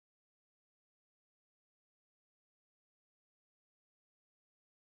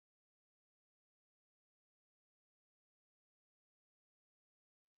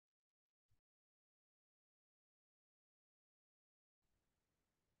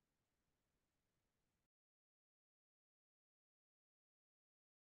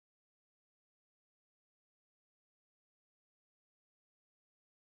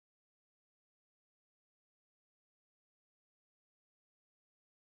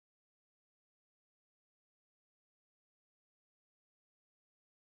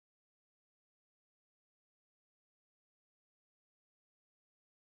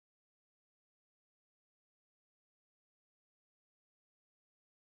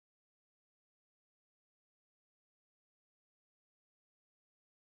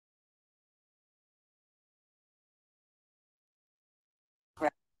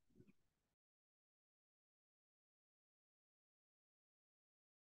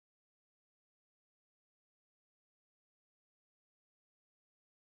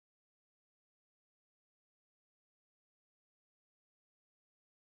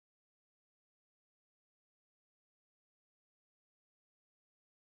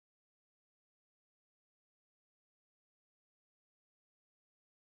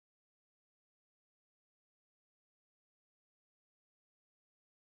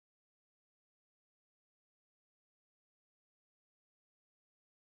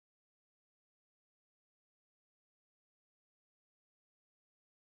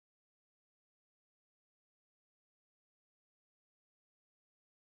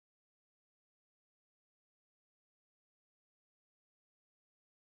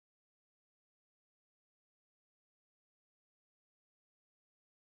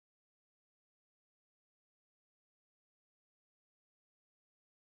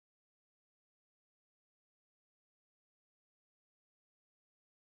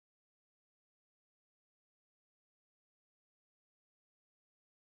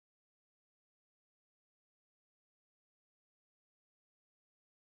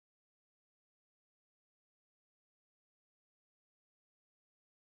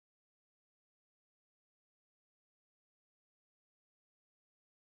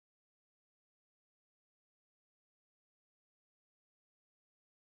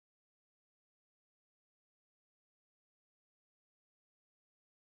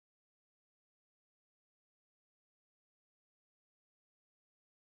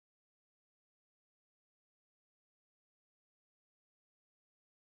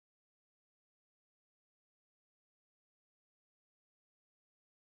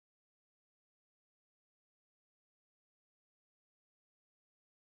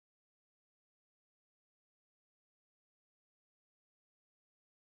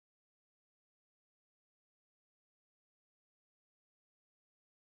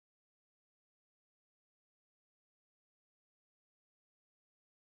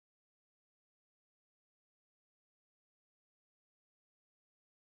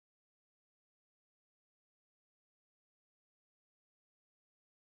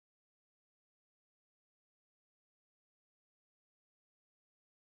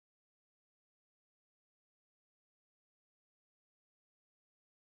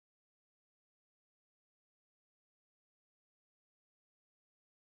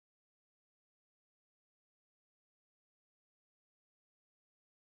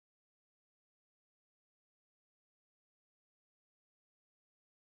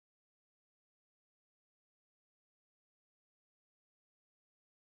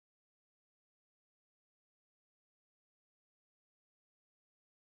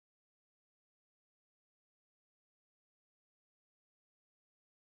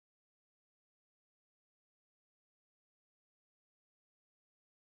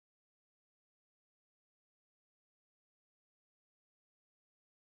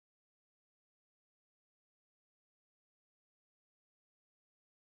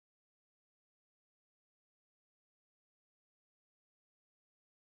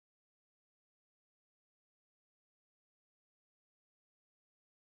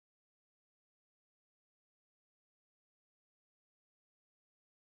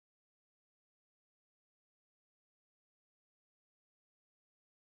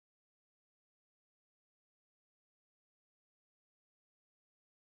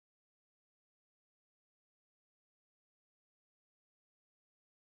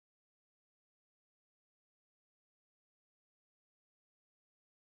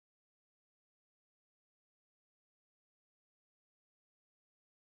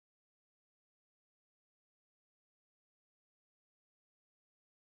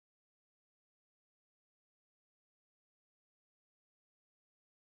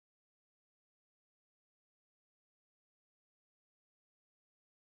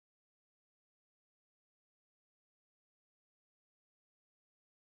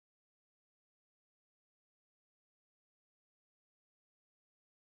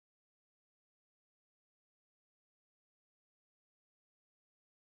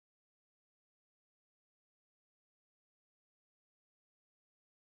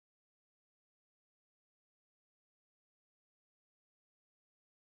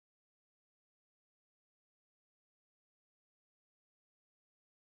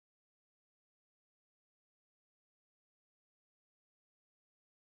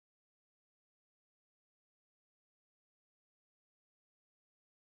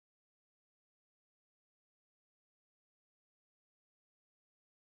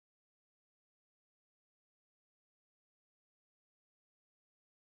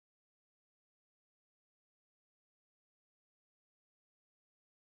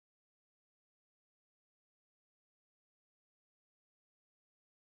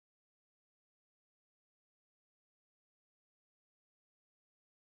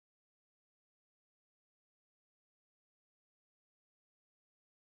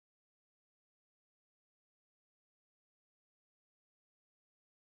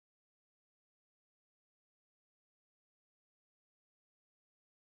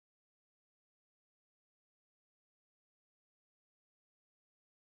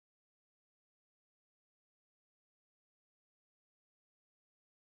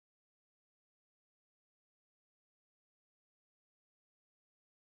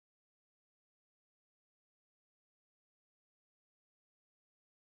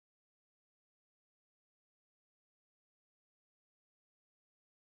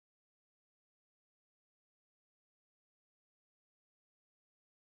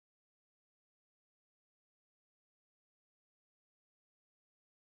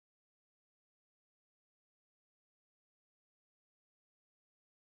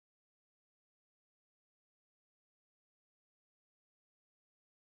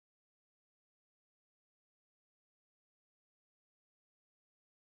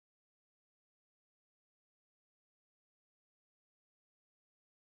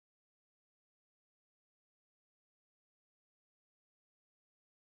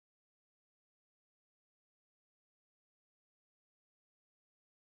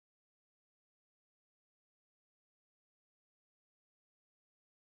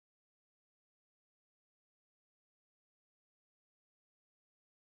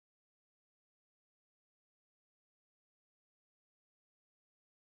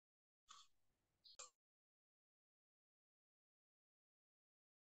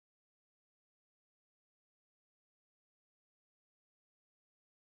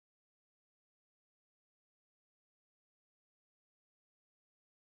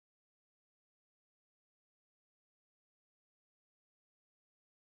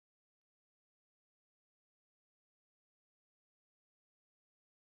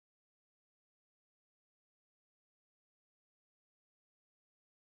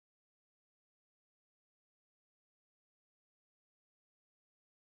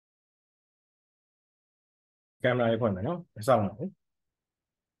camera လေးဖွင့်မယ်နော်မစောင့်ပါဘူး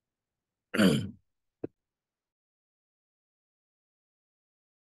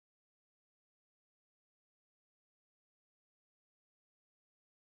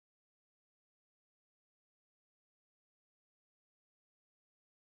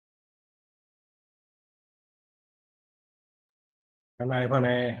camera လေးဖွင့်မ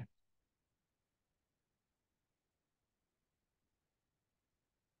ယ်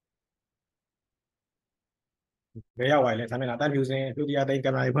ဘယ်ရောက်သွားလဲဆမ်းမျက်နှာတန်းဖြူစင်ဒုတိယသိန်း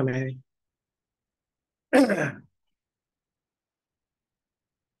camera လေးဖွင့်မယ်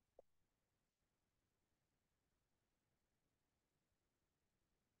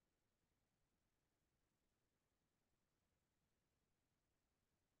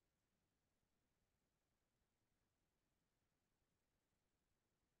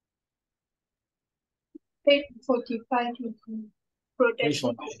Page 45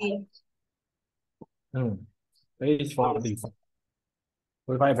 protection period. page 40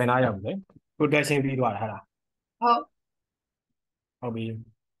 45 ဘယ်နာရောက်လဲ protection ပြီးသွားတာဟာလားဟုတ်ပြီ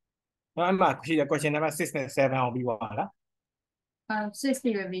အဲ့မှာရှိတဲ့ question number 6နဲ့7အောင်ပြီးသွားလား6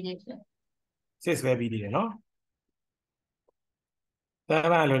ပြီးပဲပြီးနေတယ်6ပဲပြီးသေးတယ်နော်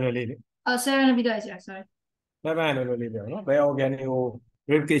7လွယ်လွယ်လေးလေ7ပြီးတော့ကြာ sorry 7လွယ်လွယ်လေးပြောနော်ဘယ် organ ကို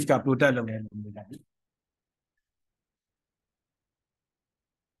rib cage က protect လုပ်နေလို့မြင်တယ်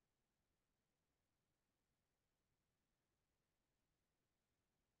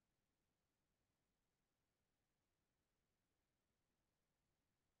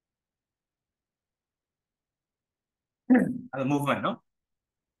အဲ့ movement နော်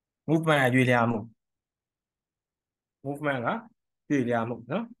movement ကရွေ့လျားမှု movement ကရွေ့လျားမှု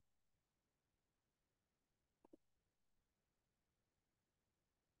နော်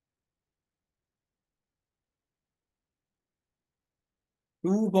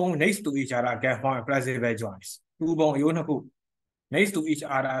two bone next to each other can form flexible joints two bone ရိုးနှစ်ခု next to each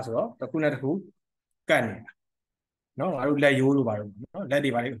other ဆိုတော့တစ်ခုနဲ့တစ်ခုကပ်နေတာနော်ငါတို့လက်ရိုးလိုပါတော့နော်လက်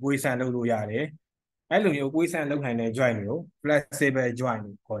တွေပါလေအကွေးဆန်လုပ်လို့ရတယ်အဲ့လိုမျိုးအကွေးဆန်လုပ်နိုင်တဲ့ joint တွေကို flexible joint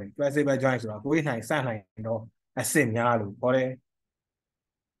လို့ခေါ်တယ် flexible joint ဆိုတာအကွေးနိုင်ဆန့်နိုင်တော့အဆင့်များလို့ခေါ်တယ်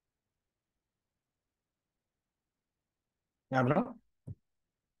ညမနော်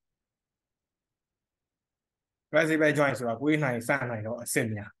flexible joint ဆိုတာအကွေးနိုင်ဆန့်နိုင်တော့အဆင့်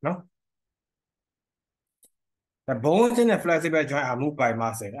များနော် The bones in the flexible joint are moved by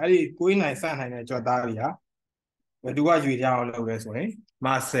muscle အဲ့ဒီကိုယ်နိုင်ဆန့်နိုင်တဲ့ကြွက်သားတွေကဘယ်သူကရွေ့ကြအောင်လုပ်လဲဆိုရင်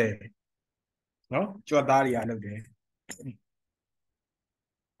muscle နော်ကြွက်သားတွေကလုပ်တယ်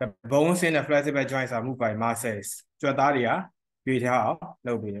The bones in the flexible joints are moved by muscles ကြွက်သားတွေကရွေ့ကြအောင်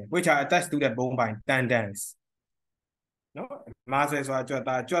လုပ်ပြီးတယ် which are attached to the bone by tendons နော် muscle ဆိုတာကြွက်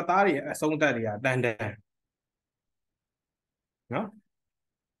သားတွေအဆုံးသတ်တွေက tendon နော်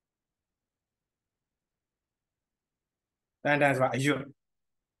တန်တန်ဆိုတာအရွတ်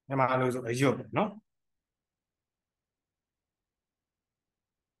မြန်မာလိုဆိုအရွတ်ပေါ့နော်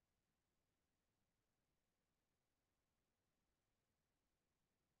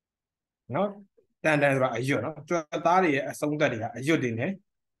နော်တန်တန်ဆိုတာအရွတ်နော်ကြွက်သားတွေရဲ့အဆုံးသတ်တွေကအရွတ်တွေနဲ့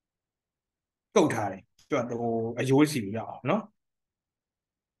ကုတ်ထားတယ်ကြွက်ဟိုအယိုးစီရအောင်နော်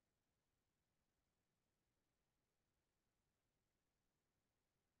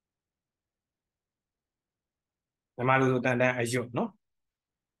မြန်မာလိုဆိုတန်တန်အရွတ်နော်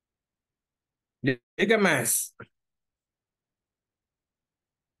ligaments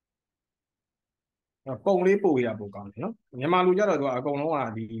ပုံလေးပို့ရပို့ကောင်းတယ်နော်မြန်မာလိုကြတော့သူကအကုန်လုံးက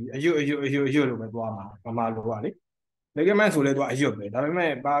ဒီအရွတ်လို့ပဲသွားမှာမြန်မာလိုကလေ ligament ဆိုလဲသူကအရွတ်ပဲဒါပေ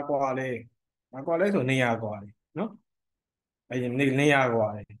မဲ့ဘာကွာလဲဆိုနေရာကွာလေနော်နေရာကွာ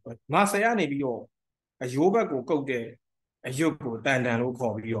လေမဆယ်ကနေပြီးတော့အယိုးဘက်ကိုကုတ်တဲ့အရွတ်ကိုတန်တန်လို့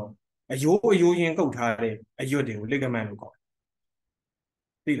ခေါ်ပြီးတော့အယိုးရင်းကုတ်ထားတဲ့အရွတ်တွေကို ligament လို့ခေါ်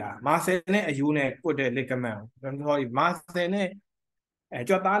သိလားမဆယ်နဲ့အယိုးနဲ့ကုတ်တဲ့ ligament ကိုsorry မဆယ်နဲ့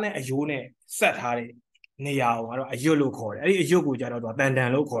ကြွက်သားနဲ့အယိုးနဲ့ဆက်ထားတဲ့နေရာကိုကတော့အရွတ်လို့ခေါ်တယ်အဲ့ဒီအရွတ်ကိုကြတော့သူကတန်တန်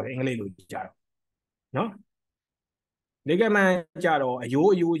လို့ခေါ်တယ်အင်္ဂလိပ်လိုကြတော့နော် ligament ကြတော့အ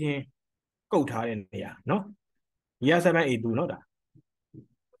ယိုးရင်းကုတ်ထားတဲ့နေရာနော်year 7A2 နော်ဒါ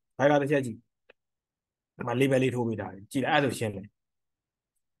ကတစ်ချက်ကြည့်ဒီမှာ label လေးထိုးပေးထားတယ်ကြည့်လိုက်အဲ့ဒါဆိုရှင်းတယ်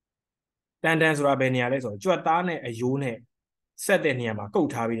တန်တန်ဆိုတာဘယ်နေရာလဲဆိုတော့ကြွက်သားနဲ့အယိုးနဲ့ဆက်တဲ့နေရာမှာကုတ်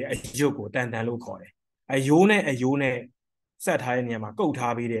ထားပြီးတဲ့အယွတ်ကိုတန်တန်လို့ခေါ်တယ်အယိုးနဲ့ဆက်ထားတဲ့နေရာမှာကုတ်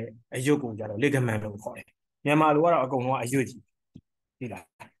ထားပြီးတဲ့အယွတ်ကိုကြတော့ ligament လို့ခေါ်တယ်မြန်မာလိုကတော့အကုန်လုံးကအယွတ်ကြီးသိလား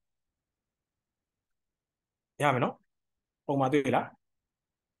ရမယ်နော်ပုံမှာတွေ့လား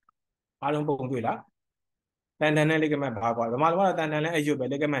အားလုံးပုံတွေ့လားတန်တန်နဲ့ ligament ဘာကွာဗမာလိုကတော့တန်တန်နဲ့အယွတ်ပဲ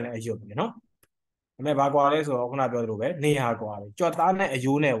ligament နဲ့အယွတ်ပဲနော်ဒါပေမဲ့ဘာကွာလဲဆိုတော့ခုနပြောသလိုပဲနေရာကွာတယ်ကြွက်သားနဲ့အ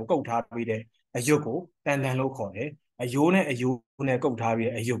ယိုးနဲ့ကိုကုတ်ထားပြီးတဲ့ အယွတ်ကိုတန်တန်လို့ခေါ်တယ်အယိုးနဲ့အယိုးနဲ့ကုတ်ထား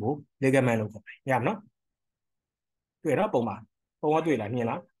ပြီးအယွတ်ကို ligament လို့ခေါ်တယ်ရမနော်တွေ့တော့ပုံကတွေ့လားမြင်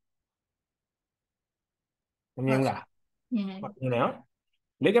လားမမြင်ဘူးလားမြင်တယ်နော်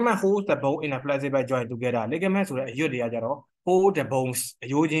ligament holds the bone in a flexible joint together ligament ဆိုတဲ့အယွတ်တွေကကြတော့ hold the bones အ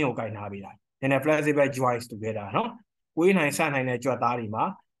ယိုးချင်းကိုကင်ထားပြီးတာ in a flexible joints together နော်ကိုယ်နိုင်ဆက်နိုင်တဲ့ကြွက်သားတွေမှာ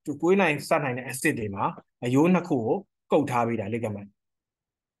ကိုယ်နိုင်ဆက်နိုင်တဲ့အစစ်တွေမှာအယိုးနှစ်ခုကိုကုတ်ထားပြီးတာ ligament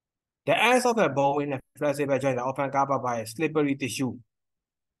the ends of a bone in a flexible joint are often covered by a slippery tissue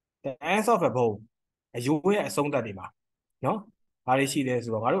the ends of a bone အယိုးရဲ့အဆုံးသတ်တွေမှာနော်ဘာတွေရှိလဲ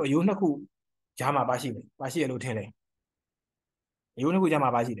ဆိုတော့ငါတို့အယိုးနှစ်ခုကြားမှာပါရှိတယ်ပါရှိရလို့ထင်တယ်အယိုးနှစ်ခုကြားမှာ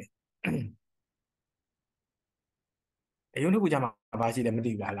ပါရှိတယ်အယိုးနှစ်ခုကြားမှာပါရှိတယ်မ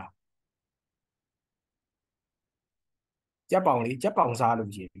သိဘူးလားကြက်ပေါင်လေးကြက်ပေါင်စား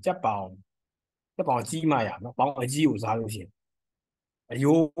လို့ရှိရင်ကြက်ပေါင်ကြီးမှရနော်ပေါင်အကြီးကိုစားလို့ရှိရင်အ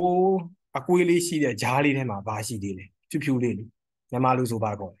ယိုးအကွေးလေးရှိတဲ့ဂျားလေးထဲမှာပါရှိသေးတယ်ဖြူဖြူလေးမြန်မာလူဆို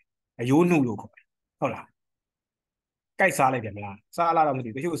ပါခေါ်တယ်အယိုးနှုတ်လို့ခေါ်တယ်ဟုတ်လားကြိုက်စားလိုက်တယ်မလားစားလာတော့မသိ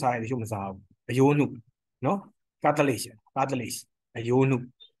ဘူးတချို့စားတယ်တချို့မစားဘူးအယိုးနှုတ်နော် cartilage အယိုးနှုတ်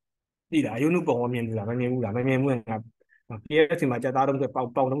သိလားအယိုးနှုတ်ပုံမမြင်ဘူးလားမမြင်ဘူးငါပြည့်တဲ့ချိန်မှာကြက်သားတုံးတွေပေါင်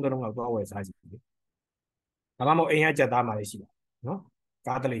တုံးတော့သွားဝယ်စားကြည့်ဒါမှမဟုတ်အိမ်ကကြက်သားမှလည်းရှိတာနော်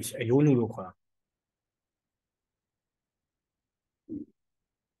cartilage အယိုးနှုတ်လို့ခေါ်တာ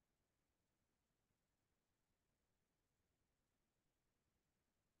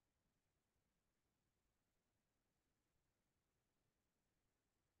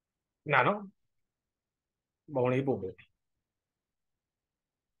နာနော်ပုံလေးပို့ပေး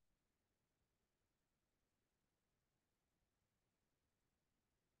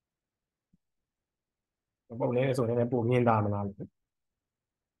ပုံလေးဆိုရင်လည်းပို့မြင်တာမလားလို့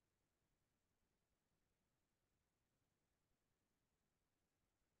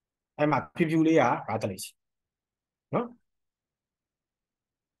အဲ့မှာဖြူဖြူလေးက cartilage နော်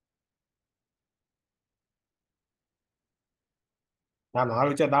ဒါမှငါ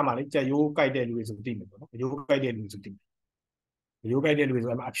တို့ကြက်သားမှာလေကြက်ရိုးကြိုက်တဲ့လူတွေဆိုသိမယ်ပေါ့နော်ရိုးကြိုက်တဲ့လူဆိုသိမယ်ရိုးကြိုက်တဲ့လူတွေ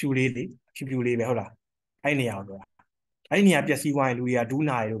ဆိုအဖြူလေးလေဖြူလေးပဲဟုတ်လားအဲ့နေရာကိုပြောအဲ့နေရာပျက်စီးသွားရင်လူတွေကဒူး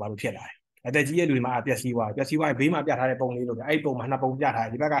နာတွေလို့ဘာလို့ဖြစ်လာတယ်အသက်ကြီးရဲ့လူတွေမှာပျက်စီးသွားရင်ဘေးမှာပြထားတဲ့ပုံလေးလို့ပြအဲ့ပုံမှာနှစ်ပုံပြထားတ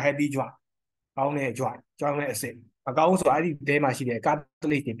ယ်ဒီဘက်က happy joint ကောင်းတဲ့ joint တဲ့အစစ်အကောင်းဆိုအဲ့ဒီတဲမှာရှိတဲ့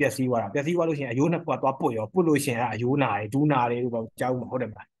cartilage တွေပျက်စီးသွားလို့ရှိရင်အယိုးနှစ်ခုကသွားပုတ်ရောပုတ်လို့ရှိရင်အယိုးနာတွေဒူးနာတွေလို့ပေါ့ကြောက်မှာဟုတ်တယ်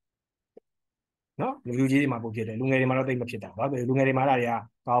မလားနော်လူကြီးတွေမှာပုတ်ဖြစ်တယ်လူငယ်တွေမှာတော့တိတ်မဖြစ်တာဘာလို့လူငယ်တွေမှာအဲ့ဒါတွေက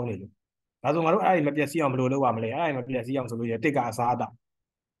ကောင်းနေလို့ဒါဆိုငါတို့အဲ့ဒီမပျက်စီးအောင်ဘယ်လိုလုပ်ရမလဲအဲ့ဒီမပျက်စီးအောင်ဆိုလို့ရတစ်ကအစားအသောက်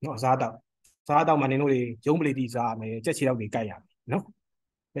နော်အစားအသောက်မှာနင်တို့တွေရုံးပလီတီစားရမယ်ကြက်ချီတော့တွေကြိုက်ရမယ်နော်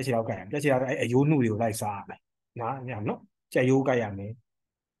ကြက်ချီတော့အဲ့အယိုးနှုတ်တွေကိုလိုက်စားရမယ်နော်ကြက်ရိုးကြိုက်ရမယ်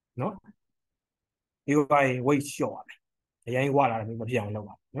နော်ဒီဘက်ဝိတ်လျှော့ရမယ်အရင်ဝါလာတယ်မဖြစ်အောင်လုပ်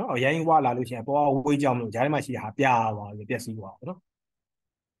ပါနော်အရင်ဝါလာလို့ရှိရင်ပေါ်ဝိတ်ကြောင်လို့ဂျားထဲမှာရှိတာပြာသွားပြီပျက်စီးသွားနော်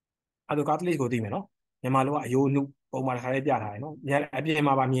အဲ့ဒါ cartilage ကိုသိမယ်နော်မြန်မာလိုကအယိုးနှုတ်ပုံမှန်တစ်ခါလေးပြထားတယ်နော်အပြင်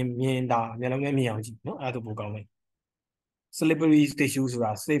မှာပါမြင်တာမျက်လုံးနဲ့မြင်အောင်ကြည့်နော်အဲ့ဒါပိုကောင်းတယ် slippery tissue ဆို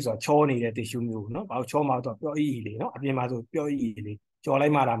တာ slip ဆိုတာချောနေတဲ့ tissue မျိုးနော်ဘာလို့ချောမှာတော့ပျော့အီလေးနော်အပြင်မှာဆိုပျော့အီလေးကြော်လို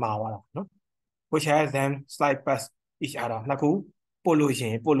က်မှလာမှာသွားတာနော် which has them slide past each other နှစ်ခုပို့လို့ရ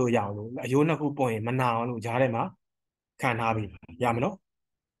အောင်လို့အယိုးနှစ်ခုပို့ရင်မနာအောင်လို့ဂျားထဲမှာခံထားပြီးရမနော်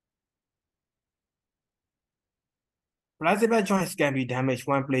flexible joints can be damaged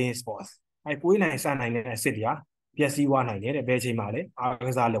when playing sports အဲ့ကိုယ်နိုင်စနိုင်တဲ့အစစ်တွေကပျက်စီးသွားနိုင်တယ်တဲ့ဘယ်ချိန်မှာလဲအားက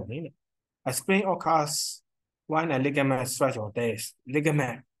စားလုပ်နေတယ် a sprain occurs when a ligament stretch or tears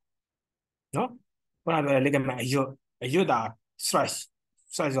ligament နော်ခုနပြောတဲ့ ligament အယွတ်တာ stretch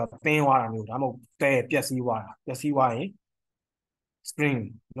ဆိုတာတင်းသွားတာမျိုးဒါမှမဟုတ်တဲပျက်စီးသွားရင် sprain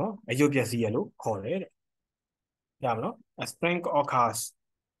နော်အယွတ်ပျက်စီးရလို့ခေါ်တယ်တဲ့ရမနော် a sprain occurs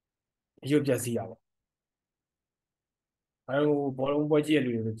အယွတ်ပျက်စီးရပါအဲဘောလုံးပွဲကြည့်ရ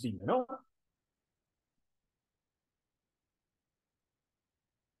လူတွေကြည့်မယ်နော်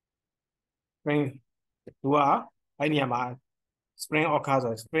sprain သူကအဲ့နေရာမှာ sprain occur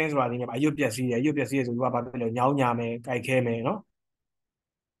ဆို sprain ဆိုတာဒီနေရာမှာအယွတ်ပျက်စီးတယ်ဆိုသူကဘာဖြစ်လဲညောင်းညာမယ်ကြိုက်ခဲမယ်နော်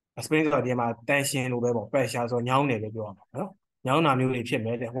sprain ဆိုတာဒီမှာ tension လို့ပဲပေါ့ pressure ဆိုညောင်းတယ်လို့ပြောရမှာနော်ညောင်းတာမျိုးတွေဖြစ်မ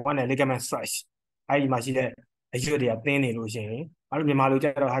ယ်တဲ့ဟိုကနေ ligament stretch အဲ့ဒီမှာရှိတဲ့အယွတ်တွေကတင်းနေလို့ရှိရင်အဲ့လိုမြန်မာလိုကြ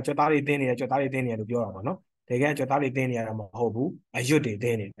တော့ဟာကြွက်သားတွေတင်းနေတယ်လို့ပြောတာပေါ့နော်တကယ်ကြွက်သားတွေတင်းနေရတာမဟုတ်ဘူးအယွတ်တွေတ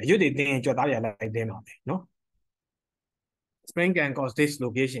င်းနေတယ်အယွတ်တွေတင်းရင်ကြွက်သားတွေကလိုက်တင်းပါပဲနော် sprain can cause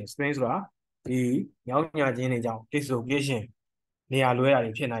dislocation sprain ဆိုတာဒီညောင်းညာခြင်းတွေကြောင့် dislocation နေရာလွဲတာ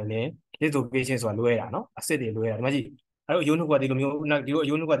တွေဖြစ်နိုင်တယ် dislocation ဆိုတာလွဲတာနော်အစစ်တွေလွဲတာဒီမှာကြည့်အဲ့လိုအယိုးနှုတ်ကဒီလိုမျိုးဒီလိုအ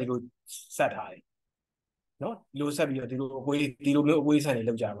ယိုးနှုတ်ကဒီလိုဆက်ထားတယ်နော်ဒီလိုဆက်ပြီးတော့ဒီလိုမျိုးအကွေးဆန်တွေ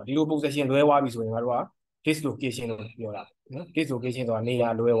လောက်ကြပါဒီလို position လွဲသွားပြီဆိုရင်ငါတို့က dislocation လို့ပြောတာနော် dislocation ဆိုတာနေရာ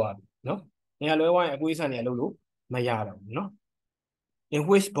လွဲသွားပြီနော် Near lower equation and lulu, Mayado, no? In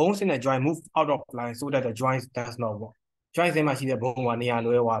which bones in a joint move out of line so that the joint does not work. Joints in machine the bone one near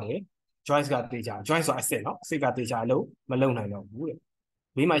lower water. Joints got the jar. Joints are said, no? Say got the jar low, Malone I know.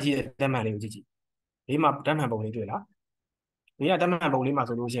 We might see the man in Gigi. He might damn have only do that. We are damn have only my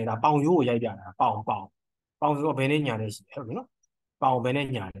solution that bound you, Yaya, bound. Bound your Beninian is, you know? Bound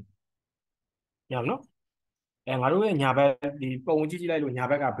Beninian. You know? And I do in Yaba, the bone Gigi like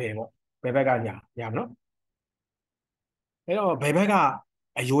Yabaga Bebo, Bebaga, you know? You know, Bebaga,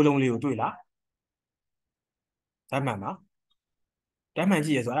 a you only do that. That mamma. တမ်းမှန်ကြ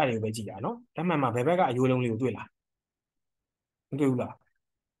ည့်ရဆိုအဲ့ဒါတွေကိုပဲကြည့်ရနော်တမ်းမှန်မှာဘယ်ဘက်ကအယိုးလုံးလေးကိုတွေ့လားမတွေ့ဘူးလား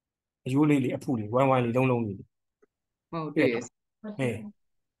အယိုးလေးလေးအဖုလေးဝိုင်းဝိုင်းလေးလုံးလုံးလေးဟုတ်တယ်ဟဲ့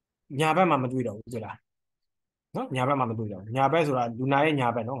ညာဘက်မှာမတွေ့တော့ဘူးတွေ့လားနော်ညာဘက်မှာမတွေ့တော့ညာဘက်ဆိုတာလူနာရဲ့ညာ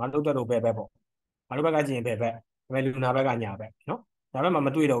ဘက်နော်ငါတို့တက်တော့ဘယ်ဘက်ပေါ့ငါတို့ဘက်ကကြည့်ရင်ဘယ်ဘက်ဒါပေမဲ့လူနာဘက်ကညာဘက်နော်ညာဘက်မှာမ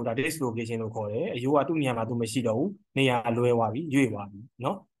တွေ့တော့ဘူးဒါ dislocation လို့ခေါ်တယ်အယိုးကသူ့နေရာမှာသူမရှိတော့ဘူးနေရာလွဲသွားပြီရွေ့သွားပြီ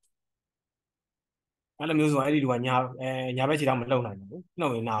နော်အဲ့လိုမျိုးဆိုအဲ့ဒီလူကညာဘက်ခြေထောက်မလှုပ်နိုင်ဘူးနှု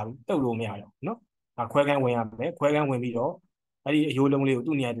တ်ရင်နာပြီတုတ်လို့မရတော့နော်ဒါခွဲကန်းဝင်ရမယ်ခွဲကန်းဝင်ပြီးတော့အဲ့ဒီအယိုးလုံးလေးကို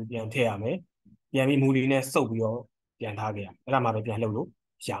သူ့နေရာသူပြန်ထည့်ရမယ်ပြန်ပြီးမူလီနဲ့စုပ်ပြီးတော့ပြန်ထားခဲ့ရအဲ့ဒါမှပဲပြန်လှုပ်လို့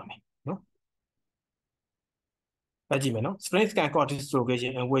ရမယ်နော်ကြည့်မယ်နော် spring scan cord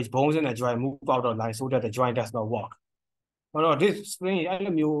dislocation in which bones in the joint move out of line so that the joint does not work ဟောတော့ this spring အဲ့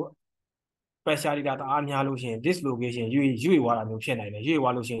လိုမျိုး pressure တွေတအားများလို့ရှိရင် dislocation ရွေ့သွားတာမျိုးဖြစ်နိုင်တယ်ရွေ့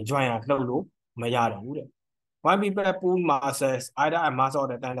သွားလို့ရှိရင် joint ကလှုပ်လို့မရတော့ဘူးတဲ့ When people pull muscles either a muscle or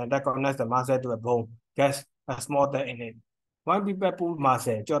the tendon that connects the muscle to a bone gets a small tear in it When people pull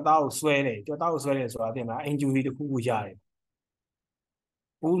muscle ကြောက်သားကိုဆွဲတယ်ဆိုတာသိမှာ injury တစ်ခုခုရတယ်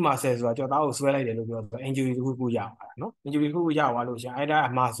pull muscle ဆိုတာကြောက်သားကိုဆွဲလိုက်တယ်လို့ပြောဆို injury တစ်ခုခုရပါတယ်နော် injury တစ်ခုခုရသွားလို့ရှိရင် either a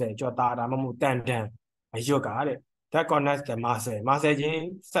muscle ကြောက်သားဒါမှမဟုတ်တန်အရွက်ကတဲ့ that connects the muscle ချင်း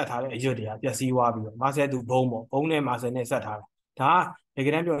ဆက်ထားတဲ့အရွက်တွေကပျက်စီးသွားပြီးတော့ muscle to bone ပေါ့ bone နဲ့ muscle နဲ့ဆက်ထားတာဒါကတက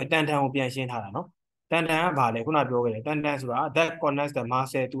ယ်တမ်းပြောရင်တန်ကိုပြန်ရှင်းထားတာနော်တန်ကဘာလဲခုနပြောခဲ့တယ်တန်ဆိုတာ that connects the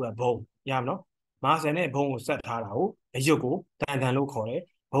muscle to a bone ရမနော် muscle နဲ့ bone ကိုဆက်ထားတာကိုအရွက်ကိုတန်လို့ခေါ်တယ်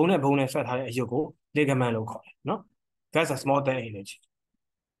bone နဲ့ bone နဲ့ဆက်ထားတဲ့အရွက်ကို ligament လို့ခေါ်တယ်နော် that's a small tear image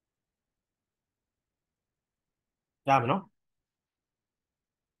ရမနော်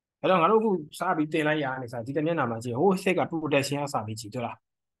အဲ့တော့ငါတို့အခုစပြီးတင်လိုက်ရအောင်စဒီတမျက်နှာမှာကြည့်ဟိုစိတ်က protection အစပြီးကြည့်တွေ့လား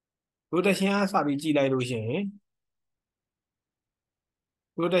protection အစပြီးကြည့်လိုက်လို့ရှိရင်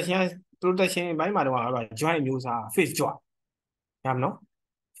protection ဘိုင်းမှာတော့ joint မျိုးစား fixed joint ရမနော်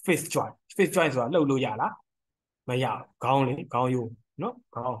fixed joint ဆိုတာလှုပ်လို့ရလားမရဘူးခေါင်းလေခေါင်းယိုးနော်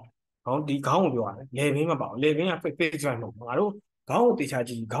ခေါင်းဒီခေါင်းကိုပြောရတယ်လေဘင်းမပါဘူးလေဘင်းက fixed joint မဟုတ်ဘူးငါတို့ခေါင်းကိုတေချာ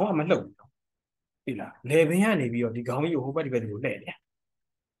ကြည့်ခေါင်းကမလှုပ်ဘူးသိလားလေဘင်းကနေပြီးတော့ဒီခေါင်းကြီးကိုဟိုဘက်ဒီဘက်ကိုလှည့်တယ်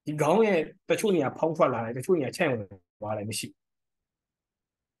ဒီခေါင်းရဲ့တချို့နေရာဖောင်းထွက်လာတယ်တချို့နေရာချက်ဝင်သွားတယ်မရှိ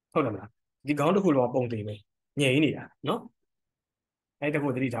ဟုတ်တယ်မလားဒီခေါင်းတစ်ခုလုံးပုံသေးပဲငြိမ်နေတာနော်အဲ့တခု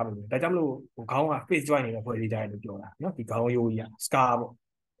သတိထားပါမယ်ဒါကြောင့်မလို့ခေါင်းက face joint နေတဲ့ဖွဲ့စည်းတိုင်းလို့ပြောတာနော်ဒီခေါင်းရိုးကြီးက scar ပေါ့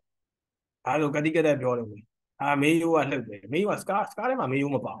အဲ့လိုကတိကတက်ပြောလို့မေးရိုးကလှုပ်တယ်မေးရိုးက scar ထဲမှာမေး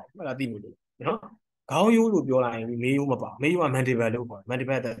ရိုးမပါဘူးအဲ့ဒါသိလို့နော်ခေါင်းရိုးလို့ပြောလိုက်ရင်မေးရိုးမပါမေးရိုးက mandible လို့ခေါ်တယ်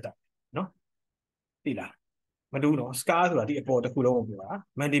mandible တက်နော်သိလားမတူတော့ scar ဆိုတာဒီအပေါ်တစ်ခုလုံးကိုပြောတာ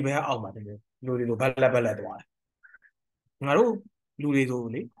mandible အောက်မှာတယ်လူတွေလိုဘက်လက်သွားတယ်ငါတို့လူတွေဆို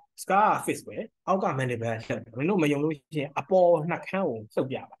လေ scar face ပဲအောက်က mandible လှက်မင်းတို့မယုံလို့ရှိရင်အပေါ်နှက်ခမ်းကိုစုပ်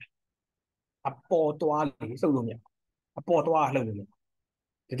ပြပါတယ်အပေါ်သွားလေစုပ်လို့မရအပေါ်သွားလှုပ်လို့မရ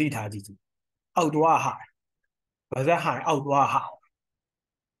တတိထားကြည့်အောက်သွားဟာဗဇက်ဟာအောက်သွားဟာ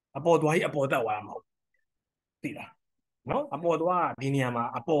အပေါ်သွားကြီးအပေါ်တက်သွားမှာမဟုတ်သိလားနော်အပေါ်သွားဒီနေရာမှာ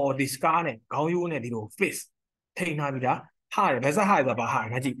အပေါ်ဒီ scar နဲ့ခေါင်းရိုးနဲ့ဒီလို face ထိန်ထားပြီးသားဟာတယ်ဗဇက်ဟာဆိုတာဘာဟာ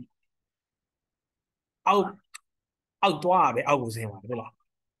ငါကြည့်အောက်သွားပဲအောက်ကိုဆင်းသွားတယ်ဟုတ်လား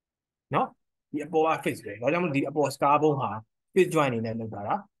နော်ဒီအပေါ်က fix ပဲဒါကြောင့်မို့ဒီအပေါ် scar bone ဟာ fix joint အနေနဲ့လုပ်တာ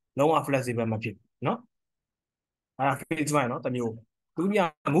လုံးဝ flexible မဖြစ်ဘူးနော်အဲ့ဒါ fix joint နော်တမျိုးဒုတိယ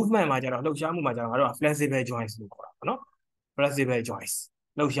movement မှာကျတော့လှုပ်ရှားမှုမှာကျတော့ငါတို့က flexible joints လို့ခေါ်တာနော် flexible joints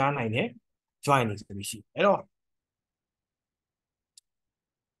လှုပ်ရှားနိုင်တဲ့ joint တွေဆိုပြီးရှိအဲ့တော့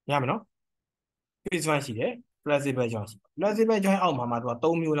ရမယ်နော် fix joint ရှိတယ် flexible joint ရှိတယ် flexible joint အောက်မှာတော့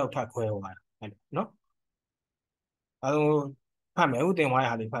3မျိုးလောက်ထပ်ခွဲသွားတာအဲ့နော်အဲ့လိုဖတ်မယ်ဦးတင်သွားရ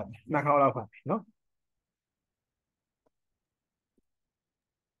ဟာလေးဖတ်မယ်နှစ်ခေါက်လောက်ဖတ်မယ်နော်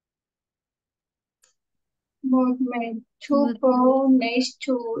movement to bone next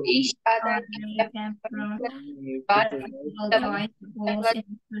to each other can but the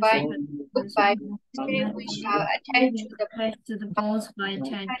which are attached to the bones by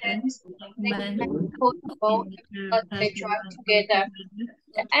tendons when hold the bone they join together.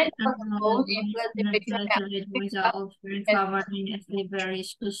 The end of the bone influence the joints are often covered in a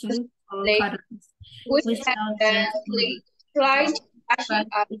various tissue avocados, which help the slight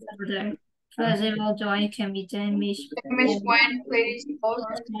disorder. Flexible joint can be damaged or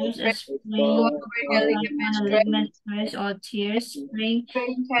there's a spring ligament stress or tears, spring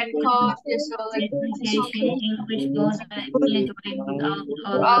dislocation in which bones are joint without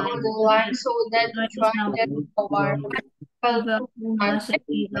all the ligament. Joint is not over who must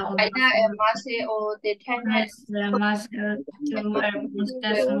be the muscle connects the muscle to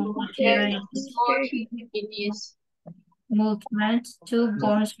the small artery movement. Two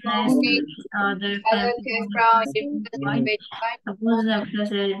bones place each other can form a flexible joint. The bones of the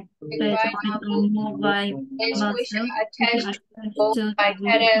joint are moved by muscle attached to the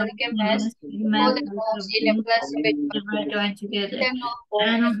weak tendons, ligament, with the bone liver joined together.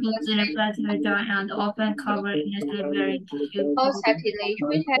 Animal bones in a flexible joint are often covered in a silvery tissue called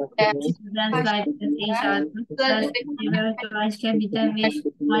then slide with each other. Thus, liver joints can be damaged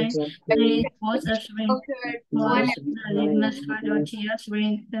by three force of spring force, the ligament cardiac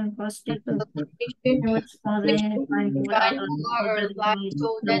spring then cause stable in which causing finding without a visible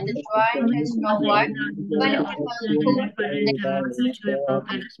flow. Something was the oxygen referring to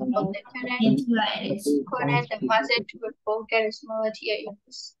the muscle to be broken small into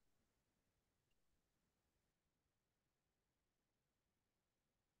areas.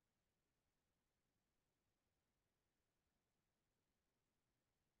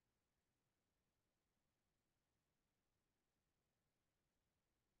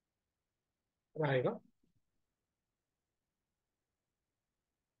 Right, no?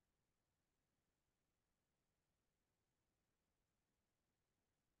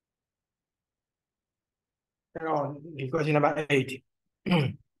 Question number 8.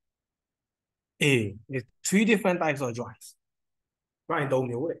 A is 3 different types of joints. Joint 3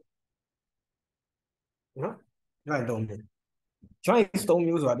 မျိုးတဲ့နော် joint 3မျိုး joint 3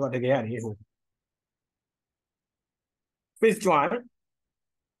မျိုးဆိုတာတော့တကယ်ကနေဟို face joint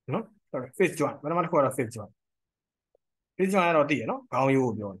နော် sorry face joint ပထမတစ်ခုကတော့ face joint face joint ကတော့သိရနော်ခေါင်းရိုး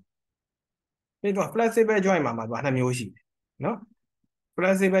ကိုပြောတယ်ပြီးတော့ flexible joint မှာသူက2မျိုးရှိတယ်နော်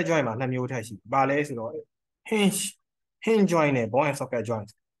flexible joint မှာ2မျိုးထပ်ရှိပါလဲဆိုတော့ hinge joint နဲ့ ball and socket joint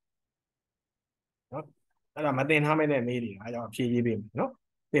နော်အဲ့ဒါမတင်ထားမဲ့တဲ့မေးတွေအားကြောင့်အဖြေရေးပေးမယ်နော်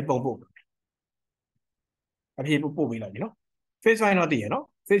ပြေပုံပို့အဖြေပို့ပေးလိုက်ပြီနော် face joint တော့သိရနော်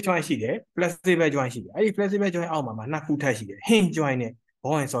face joint ရှိတယ် flexible joint ရှိတယ်အဲ့ဒီ flexible joint အောက်မှာ2ခုထပ်ရှိတယ် hinge joint နဲ့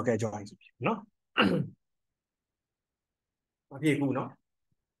ball and socket joint ရှိတယ်နော်အဖြေကူနော်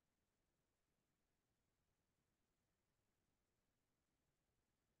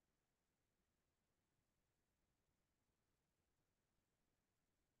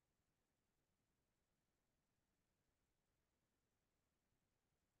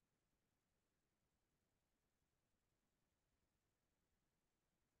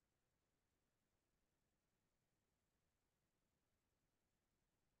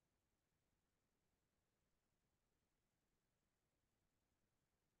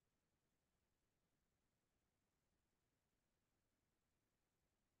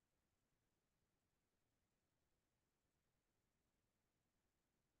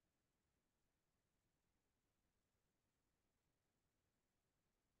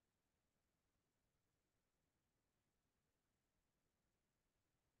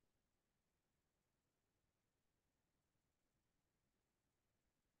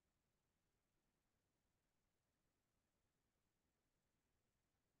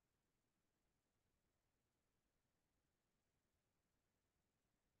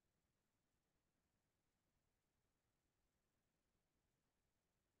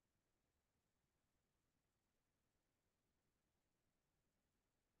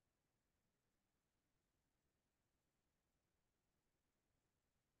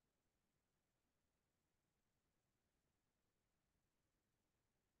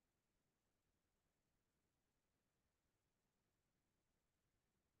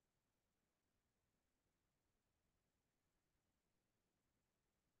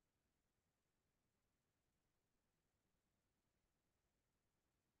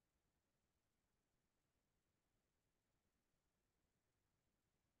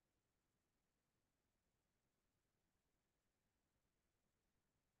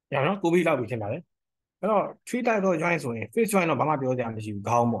ရအောင်နော်ကိုပြီးလောက်ပြီထင်ပါတယ်အဲ့တော့ 3 type of joint ဆိုရင် face joint တော့ဘာမှပြောကြမှာမရှိဘူး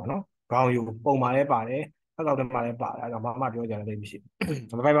ခေါင်းပေါ့နော်ခေါင်းယူပုံမှာလည်းပါတယ်အောက်မှာလည်းပါတယ်အဲ့တော့ဘာမှပြောကြတယ်မရှိ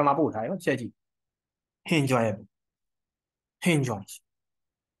ဘူးဘယ်မှာပို့ထားရနော်ချက်ကြည့် hinge joint hinge joint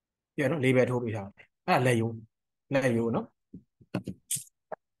ပြနော်လေးပဲထိုးပေးထားတယ်အဲ့ဒါလက်ယိုးနော်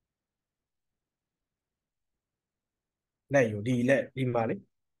လက်ယိုးဒီမှာလေ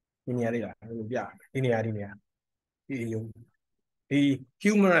ဒီနေရာလေးလားပြဒီနေရာဒီယိုး The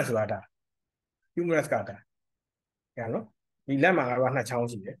humorous ဆိုတာ humorous ကဒါနော်ဒီလက်မှာကတော့နှစ်ချောင်း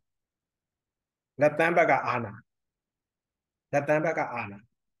ရှိတယ်လက်တန်းဘက်ကအာနာလက်တန်းဘက်ကအာနာ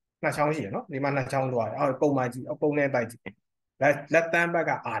နှစ်ချောင်းရှိရနော်ဒီမှာနှစ်ချောင်းသွားတယ်အော်ပုံမှန်ကြည့်ပုံနဲ့တိုက်ကြည့်လက်တန်းဘက်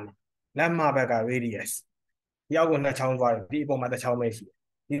ကအာနာလက်မဘက်က radius ဒီအောက်ကနှစ်ချောင်းသွားတယ်ဒီအပေါ်မှာတစ်ချောင်းပဲရှိတယ်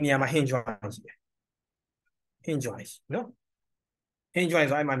ဒီနေရာမှာ hinge joint ရှိတယ် hinge joint နော် hinge joint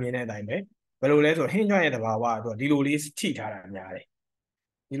ဆိုအဲ့မှာမြင်တဲ့အတိုင်းပဲဘယ်လိုလဲဆိုတော့ hinge joint ရဲ့သဘာဝကတော့ဒီလိုလေးထိထားတာများတယ်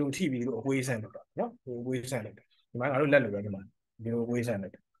ဒီလိုထိပြီးလို့အကွေးဆန့်လို့တော့နော်ဒီအကွေးဆန့်လို့ဒီမှာငါတို့လက်လိုပဲဒီမှာဒီလိုအကွေးဆန့်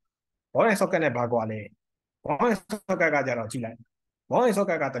လို့ဘောနဲ့ socket နဲ့ဘာကွာလဲဘောနဲ့ socket ကကြတော့ကြည့်လိုက်ဘောနဲ့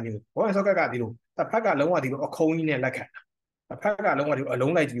socket ကတမျိုးဘောနဲ့ socket ကဒီလိုတစ်ဖက်ကလုံးဝဒီလိုအခုံးကြီးနဲ့လက်ခံတာတစ်ဖက်ကလုံးဝဒီလိုအ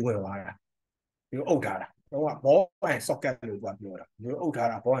လုံးလိုက်ကြီးဝင်သွားတာဒီလိုအုပ်ထားတာလုံးဝဘောနဲ့ socket လို့ပြောတာဒီလိုအုပ်ထား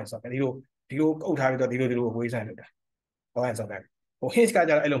တာဘောနဲ့ socket ဒီလိုအုပ်ထားပြီးတော့ဒီလိုအကွေးဆန့်လို့တာဘောနဲ့ socket ဟို hinge ကကြ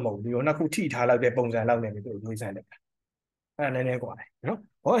တော့အဲ့လိုမဟုတ်ဘူးဒီလိုနှစ်ခုထိထားလိုက်တဲ့ပုံစံလောက်နဲ့ဒီလိုအကွေးဆန့်လို့တာအဲ့ဒါနည်းနည်းကွာတယ်နော်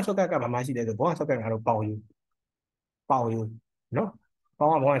ဘောနဲ့ socket ကဘာမှရှိတယ်ဆိုဘောနဲ့ socket ငါတို့ပေါင်ယူနော်ပေါင်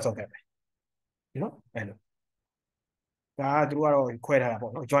ကဘောနဲ့ socket ပဲနော်အဲ့လိုဒါကသူတို့ကတော့ခွဲထားတာ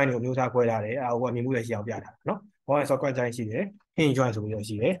ပေါ့နော် joint တွေကိုမျိုးစားခွဲထားတယ်အဲ့ဟိုကမြင်မှုလည်းရှိအောင်ပြထားတာနော်ဘောနဲ့ socket joint ရှိတယ် hinge joint ဆိုပြီးတော့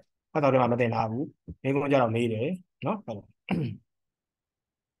ရှိတယ်ဖတ်တော့တော့မတင်ထားဘူးမိကုန်းကြတော့မေးတယ်နော်ဟုတ်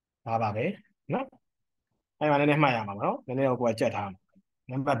ဒါပါပဲနော်အဲ့မှာလည်းမှတ်ရမှာပါနော်နည်းနည်းတော့ကိုယ်ကကြက်ထားမှာ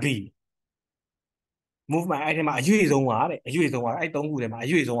နံပါတ် B movement အဲ့ဒီမှာအရွေ့ဆုံးပါတဲ့အရွေ့ဆုံးပါအဲ့သုံးခုထဲမှာအ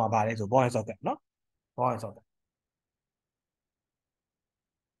ရွေ့ဆုံးပါပါတယ်ဆို ball and socket နော် ball and socket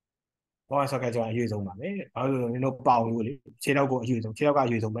ကြောင့်အရွေ့ဆုံးပါပဲဘာလို့လဲနင်တို့ပေါင်လို့လေခြေထောက်ကိုအရွေ့ဆုံးခြေထောက်ကအ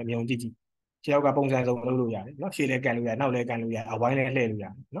ရွေ့ဆုံးပဲမြင်အောင်ကြည့်ခြေထောက်ကပုံစံစုံလုပ်လို့ရတယ်နော်ရှေ့လည်းကန်လို့ရတယ်နောက်လည်းကန်လို့ရတယ်အဝိုင်းလည်းလှည့်လို့ရတ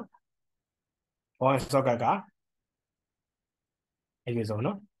ယ်နော် ball and socket ကအရွေ့ဆုံး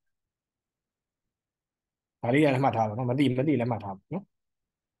နော်ဒါလေးရလည်းမှတ်ထားပါနော်မသိလည်းမှတ်ထားပါနော်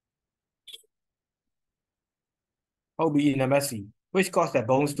ဟုတ်ပြီ number C which cause the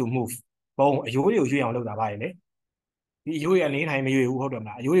bones to move ဘုံအယိုးတွေကိုရွေ့အောင်လုပ်တာပါလေဒီအယိုးရနေထိုင်မရွေ့ဘူးဟုတ်တယ်မ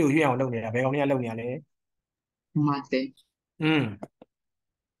လားအယိုးတွေကိုရွေ့အောင်လုပ်နေတာဘယ်ကောင်တွေကလုပ်နေရလဲမာစေ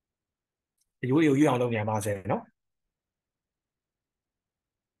အယိုးတွေကိုရွေ့အောင်လုပ်နေရမှာဆယ်နော်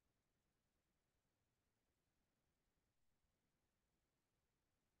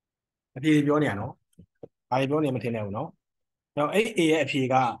အဖြေပြောနေရနော်ဘာပြောနေမထင်နဲ့ဘူးနော်တော့အဲ့ A ရဲ့အဖြေ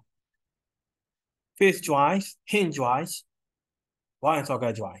က face joints hinge joints ball and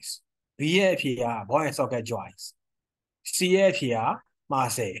socket joints B ရဲ့အဖြေက ball and socket joints C ရဲ့အဖြေကမာ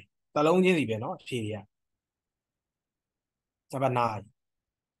ဆယ်တလုံးချင်းစီပဲနော်အဖြေတွေကnumber 9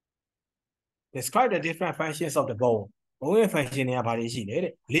 describe the different functions of the bone ဘုံရဲ့ function တွေကဘာတွေရှိလဲ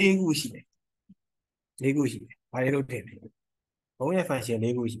တဲ့၄ခုရှိတယ်၄ခုရှိတယ်ဘာတွေလို့ထင်လဲဘုံရဲ့ function ၄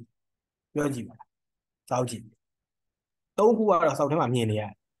ခုရှိပြောကြည့်ပါစောက်ကြည့်၃ခုကတော့စောက်ထဲမှာမြင်နေရတ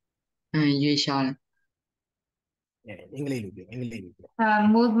ယ်ရွေးရှားတယ်အင်္ဂလိပ်လိုပြော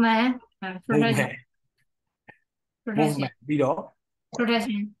movement movement ပြီးတော့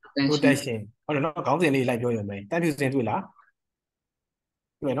protection ဟုတ်တယ်နော်ခေါင်းစဉ်လေးလိုက်ပြောရမယ်တန်းဖြူစင်တွေ့လား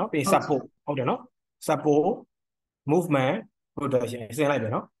တွေ့နော်ပြီး support ဟုတ်တယ်နော် support movement protection အစင်လိုက်ပဲ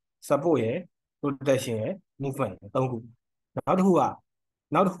နော် support ရယ် protection ရယ် movement ၃ခုနောက်တစ်ခု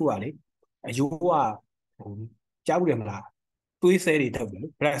ကလေအယိုးကဟိုကြားဘူးတယ်မလားသွေးဆဲတွေထုတ်တယ်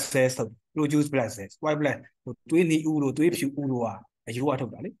လို့ blood cells ထုတ် produce blood cells white blood သွေးနီဦးလို့သွေးဖြူဦးလို့ကအယိုးကထု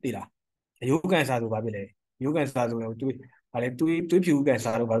တ်တာလေသိလားအယိုးကန်ဆာဆိုဘာဖြစ်လဲအယိုးကန်ဆာဆိုတော့သွေးဖြူကန်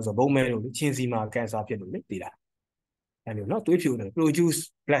ဆာလို့ဘာလို့ဆိုဘုံမဲလို့ချင်းစီမှာကန်ဆာဖြစ်လို့လေသိလားအဲ့လိုနော်သွေးဖြူတယ် produce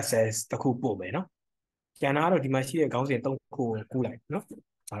blood cells တခုပို့မယ်နော်ကျန်တာကတော့ဒီမှာရှိတဲ့ခေါင်းစဉ်၃ခုကိုကူးလိုက်နော်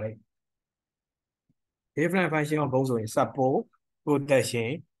ဒါလေး different function of bone ဆိုရင် support protection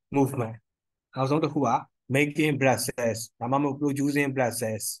movement နောက်ဆုံးတစ်ခုက making blood cells ဒါမှမဟုတ် producing blood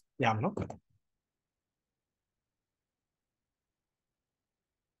cells ရမှာနော်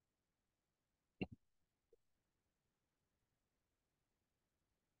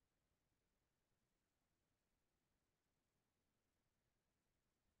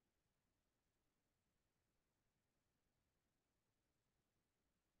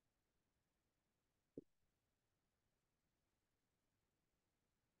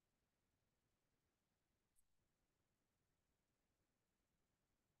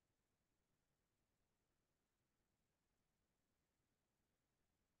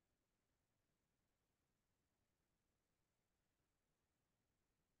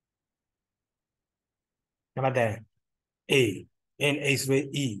နံပါတ်10 A in X-ray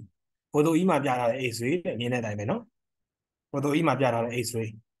E ဖိုတို E မှာပြထားတဲ့ X-ray တဲ့မြင်တဲ့အတိုင်းပဲနော်ဖိုတို E မှာပြထားတဲ့ X-ray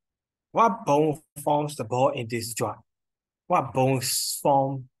what bone forms the ball in this joint what bones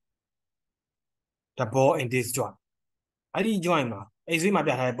form the ball in this joint အဲ့ဒီ joint မှာ X-ray မှာ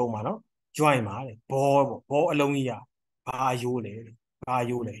ပြထားတဲ့ပုံမှာနော် joint မှာတဲ့ ball ပေါ့ ball အလုံးကြီးရ ဘာယိုးလဲဘာ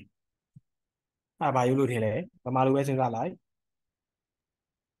ယိုးလဲဘာယိုးလို့ထင်လဲဗမာလိုပဲစဉ်းစားလိုက်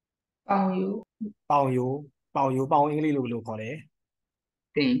ပေါင်ယူပေါင်ယိုးပေါင်ယိုးပေါင်အင်္ဂလိပ်လိုဘယ်လိုခေါ်လဲ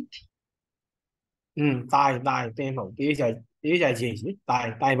တင်တိုင်းတင်းမဟုတ်တေးချာချင်းရှိ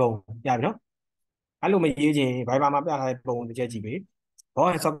တိုင်းပုံရပြီနော်အဲ့လိုမရေးချင်း Viber မှာပြထားတဲ့ပုံတစ်ချက်ကြည့်ပြီဘော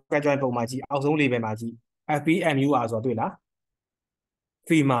နဲ့ socket join ပုံမှာကြည့်အောက်ဆုံးလေးပဲမှာကြည့် FPMUR ဆိုတော့တွေ့လား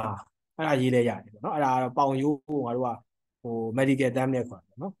FEMA အဲ့ဒါရေးလဲရတယ်ပေါ့နော်အဲ့ဒါကတော့ပေါင်ယိုးငါတို့ကmedical term နဲ့ခေါ်တ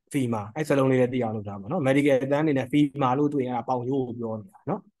ယ်နော် FEMA အဲ့စလုံးလေးလည်းသိအောင်လုပ်ထားပါနော် medical term အနေနဲ့ FEMA လို့တွေ့ရင်အဲ့ဒါပေါင်ယိုးကိုပြောနေတာ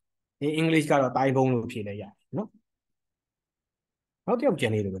နော်အင်္ဂလိပ်ကတော့တိုင်းပုံလို့ဖြေလဲရတယ်နော်နောက်တစ်ယောက်ကျ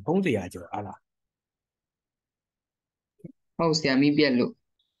န်နေတယ်ပဲဖုံးစရာကျော်အားလား ဟုတ်ဆရာမိပြက်လို့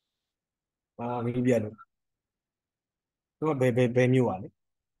မင်းပြလို့သူကဘယ်မျိုးပါလဲ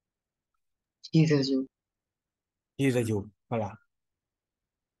ကြီးစစုရေးစကြိုဟုတ်လား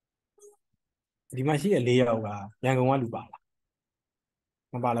ဒီမှာရှိတဲ့၄ယောက်ကရန်ကုန်ကလူပါလား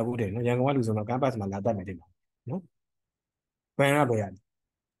မပါလာဘူးတဲ့နော်ရန်ကုန်ကလူဆိုတော့ campus မှာလာတတ်မယ်တဲ့နော်ဘယ်ကဘယ်ရလဲ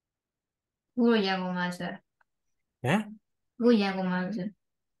အခုရန်ကုန်မှာဆရာဟမ်အခုရန်ကုန်မှာဆရာ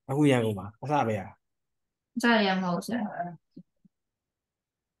အခုရန်ကုန်မှာအစပဲရစရမဟုတ်ဆရာ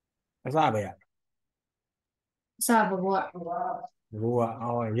အစပဲရစဘဘွားဘိုး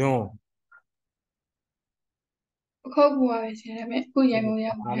ကယွန်းအခုဘွားပဲဆရာဒါပေမဲ့အခုရန်ကုန်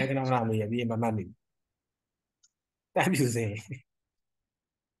ရောက်အားလည်းခဏခဏမေးရပြီးမမှတ်မိဘူးတမ်းပြူစင်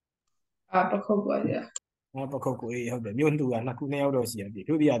ပခုတ်ဘွားဆရာပခုတ်ကိုအေးဟုတ်တယ်မြို့တူက2 ယောက်တော့ရှိရပြီ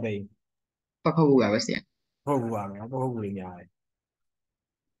တို့တရားသိပခုတ်ကူပါပဲဆရာဟုတ်ဘူးပါမယ်ပခုတ်ကိုလေးများတယ်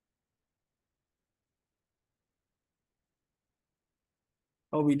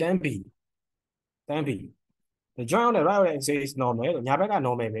ဟုတ်ပြီတမ်းပြီ the joint on the right of the axis is normal ညာဘက်က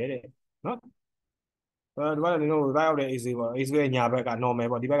normal ပဲတဲ့နော်ဒီဘက်ကလည်းright of the axis ပေါ့ axis ရဲ့ညာဘက်က normal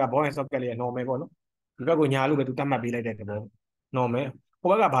ပေါ့ဒီဘက်က ball and socket လေး normal ပေါ့နော်ဒီဘက်ကိုညာလို့ပဲသူတတ်မှတ်ပေးလိုက်တဲ့သဘော normal ဟို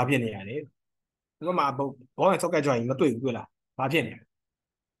ဘက်ကဘာဖြစ်နေရလဲဒီဘက်မှာ ball and socket joint မတွေ့ဘူးတွေ့လားဘာဖြစ်နေလဲ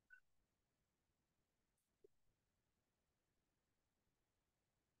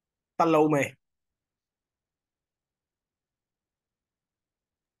တလုံးပဲ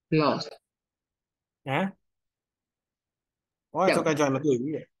lost ဟမ် ball and socket joint မတွေ့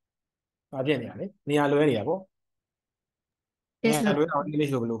ဘူးတဲ့ဘာဖြစ်နေရလဲနေရာလွဲနေတာပေါ့နေရာလွဲအောင်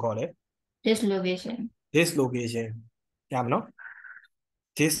English လိုဘယ်လိုခေါ်လဲ dislocation ရမနော်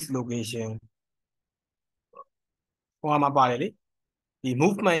dislocation ဟိုမှာပါတယ်လေဒီ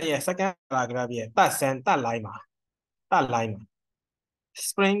movement ရဲ့ second paragraph ရဲ့တတ် line မှာ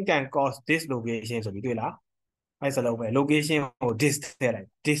spring can cause dislocation ဆိုပြီးတွေ့လားအဲ့စလုံးပဲ location ကို dis ထည့်လိုက်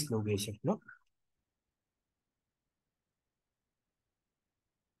dislocation နော်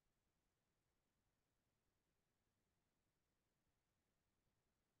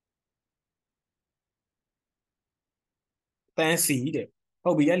တန်းစီတဲ့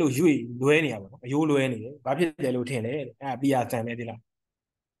ဟုတ်ပြီအဲ့လိုရွေ့လွဲနေရပါတော့အယိုးလွဲနေတယ်ဘာဖြစ်တယ်လို့ထင်လဲအဲ့ပြရတန်ပဲဒီလား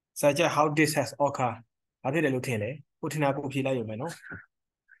suggest how this has occurred ဘာဖြစ်တယ်လို့ထင်လဲကိုထင်တာကိုဖြေလိုက်ရုံပဲနော်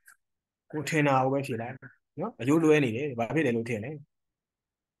ကိုထင်တာကိုပဲဖြေလိုက်နော်အယိုးလွဲနေတယ်ဘာဖြစ်တယ်လို့ထင်လဲ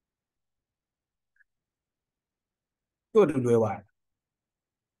တို့တူလွဲသွားတယ်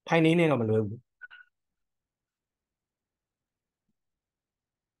ထိုင်နေနေတော့မလွဲဘူး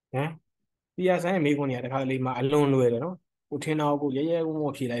ဟမ်ပြရဆိုင်မိခွန်းကြီးတခါလေးမှာအလွန်လွဲတယ်နော်ကိုထင်တာကိုရဲဝံ့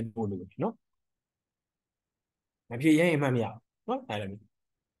ဝံ့ဖြေလိုက်ပို့လို့နော်မဖြေရင်အမှတ်မရဘူးနော်အဲ့လိုမျိုး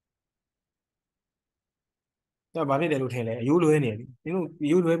တော့ဘာဖြစ်တယ်လို့ထင်လဲအယိုးလွဲနေတယ်နင်တို့အ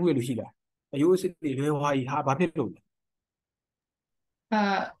ယိုးလွဲဘူးလို့ရှိလားအယိုးစစ်တွေလွဲသွားကြီးဟာဘာဖြစ်လို့လဲ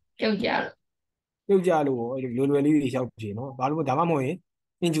ပြုတ်ကြလို့ပြုတ်ကြလို့အဲ့လိုလွယ်လေးတွေရောက်ပြီနော်ဘာလို့ဒါမှမဟုတ်ရင်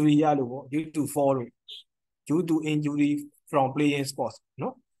injury ရလို့ပေါ့ due to fall လို့ due to injury from playing sports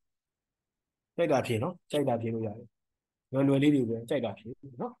နော်ကြိုက်တာဖြေနော်ကြိုက်တာဖြေလို့ရတယ်လွယ်လေးတွေပဲကြိုက်တာဖြေ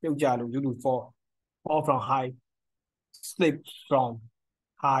နော်ပြုတ်ကြလို့ due to fall from high slip from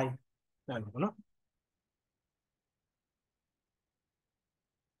high အဲ့လိုနော်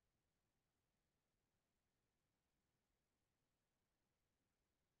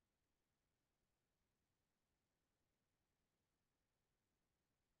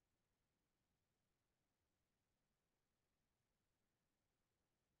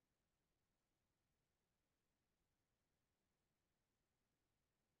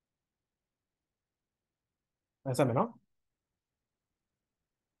ဆက်မယ်နော်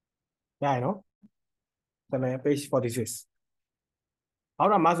ရရနော်ဆက်မယ် page 46 How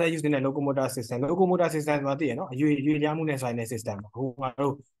the muscle used in a locomotor system ဆိုတာသိရနော်ရွေလျားမှုနဲ့ဆိုင်တဲ့ system ဟိုငါ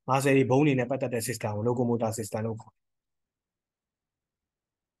တို့ muscle တွေဘုံနေနဲ့ပတ်သက်တဲ့ system ကို locomotor system လို့ခေါ်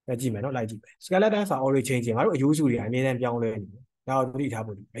တယ်ကြည့်မယ်နော်လိုက်ကြည့်မယ် skeleton ဆိုတာ origin ငါတို့အယိုးစုတွေအမြဲတမ်းပြောင်းလဲနေတယ် ဒါကိုသတိထား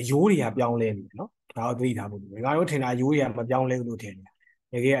ဖို့အယိုးတွေကပြောင်းလဲနေတယ်နော်ဒါကိုသတိထားဖို့ငါတို့ထင်တာအယိုးတွေကမပြောင်းလဲဘူးလို့ထင်တယ်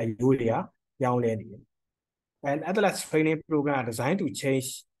တကယ်အယိုးတွေကပြောင်းလဲနေတယ် An athlete training program are designed to change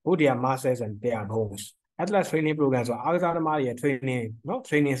both their muscles and their bones athlete training program ဆိုတာအားကစားသမားတွေရဲ့ training နော်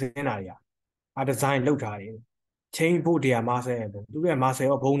training စင်တာတွေက design လုပ်ထားတယ် change ဖို့ their muscle ရဲ့သူရဲ့ muscle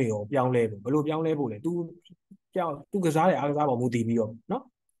ရော bone တွေရောပြောင်းလဲဖို့ဘယ်လိုပြောင်းလဲဖို့လဲသူကစားတဲ့အားကစားပေါ်မူတည်ပြီးတော့နော်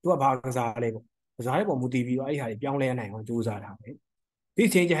သူကဘာကစားလဲပေါ့ကစားတဲ့ပေါ်မူတည်ပြီးတော့အဲ့ဒီဟာတွေပြောင်းလဲနိုင်အောင်ကြိုးစားထားတယ် This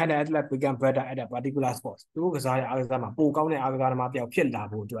change had the athlete become better at a particular sport သူတို့ကစားတဲ့အားကစားမှာပိုကောင်းတဲ့အားကစားသမားတယောက်ဖြစ်လာ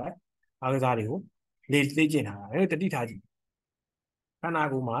ဖို့အတွက်အားကစားတွေကိုလေ့ကျင့်ထားတာအဲ့တတိထားကြည့်ခန္ဓာ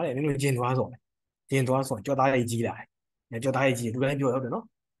ကိုယ်မှာတဲ့နင်တို့ကျင်သွားစော်တယ်ကျင်သွားစော်ကြော်သားရိပ်ကြီးလာတယ်ကြော်သားရိပ်ကြီးသူလည်းပြောဟုတ်တယ်နော်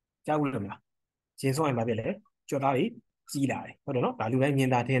ကြားဘူးလို့မလားကျင်စော်ရင်ဘာဖြစ်လဲကြော်သားရိပ်ကြီးလာတယ်ဟုတ်တယ်နော်ဒါလူတိုင်းမြင်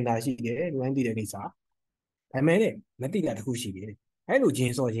တာထင်တာရှိတယ်လူတိုင်းသိတဲ့ကိစ္စဒါပေမဲ့တဲ့မသိတာတစ်ခုရှိတယ်အဲ့လိုကျ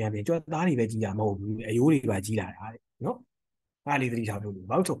င်စော်ခြင်းအပြင်ကြော်သားတွေပဲကြီးတာမဟုတ်ဘူးအယိုးတွေပါကြီးလာတာတဲ့နော်အားလေးသတိထားဖို့လို့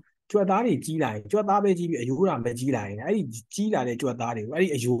ဘာလို့ဆိုကြွက်သားတွေကြီးလာရင်ကြွက်သားပဲကြီးပြီးအယိုးတာမကြီးလာရင်အဲ့ဒီကြီးလာတဲ့ကြွက်သားတွေကိုအဲ့ဒီ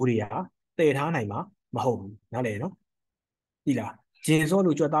အယိုးတွေကတည်ထားနိုင်မှာမဟုတ်ဘူးနားလည်နော်ဒီလားဂျင်စော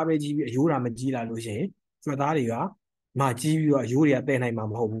လို့ကြွက်သားပဲကြီးပြီးအယိုးတာမကြီးလာလို့ရှိရင်ကြွက်သားတွေကမကြီးပြီးတော့အယိုးတွေကတည်နိုင်မှာ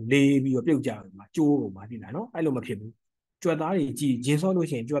မဟုတ်ဘူးလေးပြီးတော့ပြုတ်ကြတယ်မှာကျိုးကုန်မှာဒီလားနော်အဲ့လိုမဖြစ်ဘူးကြွက်သားတွေကြီးဂျင်စောလို့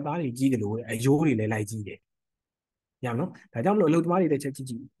ရှိရင်ကြွက်သားတွေကြီးတယ်လို့အယိုးတွေလည်းလိုက်ကြီးတယ်ရမနော်ဒါကြောင့်မလို့အလုပ်သမားတွေတက်ချက်ကြ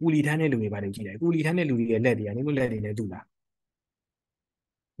ည့်ကူလီထမ်းတဲ့လူတွေပါတယ်ကြည့်တယ်ကူလီထမ်းတဲ့လူတွေရဲ့လက်တွေကနင်တို့လက်တွေနဲ့တူလား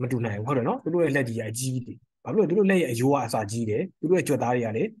မတူနိုင်ဘူးဟုတ်တယ်နော်သူတို့ရဲ့လက်ကြီးကအကြီးတယ်ဘာဖြစ်လို့သူတို့လက်ရဲ့အယိုးကအစာကြီးတယ်သူတို့ရဲ့ကြွက်သားတွေက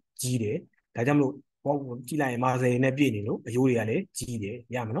လည်းကြီးတယ်ဒါကြောင့်မလို့ဘောကြည့်လိုက်ရင်မာဆယ်နဲ့ပြည့်နေလို့အယိုးတွေကလည်းကြီးတယ်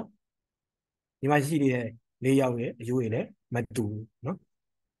ရမှာနော်ဒီမှာရှိနေတဲ့၄ယောက်ရဲ့အယိုးတွေလည်းမတူဘူးနော်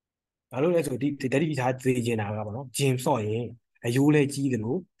ဘာလို့လဲဆိုဒီတတိထားသိကျင်တာကပေါ့နော်ဂျင်ဆော့ရင်အယိုးလည်းကြီးတယ်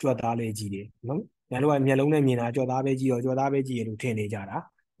လို့ကြွက်သားလည်းကြီးတယ်နော်ညာတို့ကမျက်လုံးနဲ့မြင်တာကြွက်သားပဲကြီးတော့ကြွက်သားပဲကြီးရလို့ထင်နေကြတာ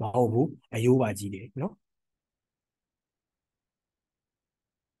မဟုတ်ဘူးအယိုးပါကြီးတယ်နော်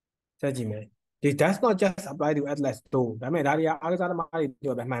ဆက်ကြည့်မယ်ဒီ does not just apply to athletes တို့ဒါပေမဲ့ဒါတွေကအားကစားသမားတွေ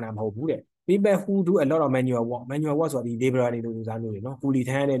ပြောပဲမှန်တာမဟုတ်ဘူးတဲ့ people who do a lot of manual work ဆိုတာဒီ labor တွေလူစားမျိုးတွေနော်ကူလီ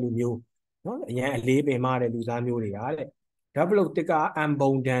ထမ်းတဲ့လူမျိုးနော်အရင်အလေးပင်မတဲ့လူစားမျိုးတွေကတဲ့ develop တက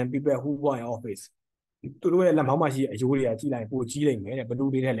abundant people who work in office သူတို့ရဲ့လက်မောင်းမှာရှိတဲ့အယိုးတွေကကြည့်လိုက်ပိုကြီးလိမ့်မယ်တဲ့ဘယ်သူ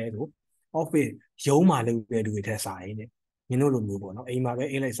တွေနဲ့လဲဆို office ရုံးမှာလုပ်တဲ့လူတွေထက်စာရင်တဲ့မင်းတို့လိုမျိုးပေါ့နော်အိမ်မှာပဲ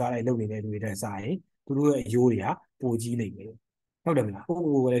အိမ်လိုက်စားလိုက်လုပ်နေတဲ့လူတွေထက်စာရင်သူတို့ရဲ့အယိုးတွေကပိုကြီးလိမ့်မယ်ဟုတ်တယ်မလားကို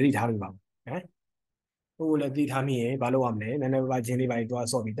ယ်လည်းသိထားမိပါဘူးဟမ်ကိုယ်လည်းသိထားမိရင်ဘာလုပ်ရမလဲနည်းနည်းပါးချင်းလေးပါတော့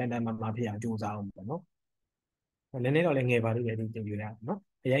ဆော့ပြီးတန်တန်မာဖြစ်အောင်ကြိုးစားအောင်ပေါ့နော်နည်းနည်းတော့လည်းငယ်ပါလို့လည်းတင်ပြရအောင်နော်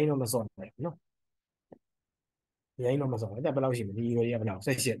အရင်တော့မဆော့နဲ့နော်အရင်တော့မဆော့ဘူးတက်ဘယ်လောက်ရှိမလဲဒီရွယ်တွေကဘယ်လောက်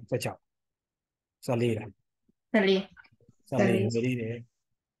18 16 14လား14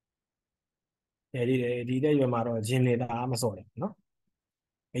ဒီတဲ့ဒီတဲ့ရွယ်မှာတော့ဂျင်းနေတာမဆော့တယ်နော်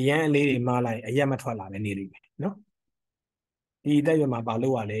အရင်အလေးတွေမှားလိုက်အရက်မထွက်လာပဲနေလိမ့်မယ်နော်ဒီတက်ရွယ်မှာဘာလု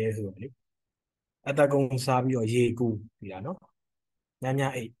ပ်ရလဲဆိုတော့လေအတကုံစားပြီးတော့ရေကူဒီလားနော်ည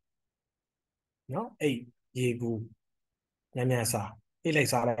အိတ်နော်အိတ်ရေကူညစားအိတ်လိုက်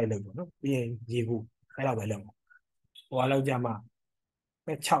စားလိုက်လို့ပေါ့နော်ပြီးရင်ရေကူအဲ့လောက်ပဲလုပ်ဟိုအလောက်ကြမှာ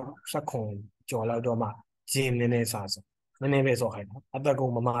6 7ကျော်လောက်တော့မှဂျင်းနည်းနည်းစားစို့နည်းနည်းပဲစော့ခိုင်းတာအတကုံ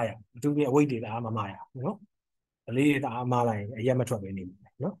မမရအတူတူအဝိတ်တွေတအားမမရနော်အလေးတွေတအားမလိုက်အရက်မထွက်ပဲနေမ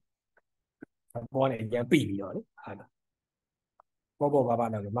ယ်နော်ဘောနဲ့ရန်ပိပြီးတော့လေဟာပေါ့ပါ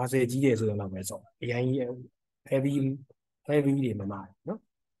တော့မာဆယ်ကြီးတယ်ဆိုတော့ပဲစော့အရင်ကြီး heavy တွေမမရနော်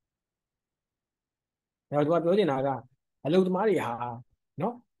အဲ့တော့သူကပြောနေတာကအလုပ်သမားတွေဟာ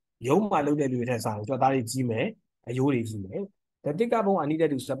နော်ရုံးမှာလုပ်တဲ့လူတွေထက်စာရင်ကြွသားတွေကြီးမယ်အယိုးတွေကြီးမယ်ဒါတစ်ကဘုံအနိတဲ့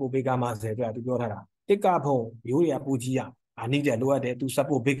သူ support bigger muscle အတွက်သူပြောထားတာတစ်ကဘုံရိုးတွေကပူကြီးရအနိတဲ့လိုအပ်တယ်သူ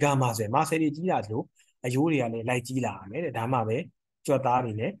support bigger muscle တွေကြီးလာသလိုအယိုးတွေကလည်းလိုက်ကြီးလာမယ်တဲ့ဒါမှပဲကြွသား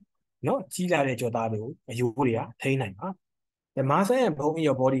တွေနဲ့နော်ကြီးလာတဲ့ကြွသားတွေကိုအယိုးတွေကထိန်းနိုင်ပါThe muscle and bone in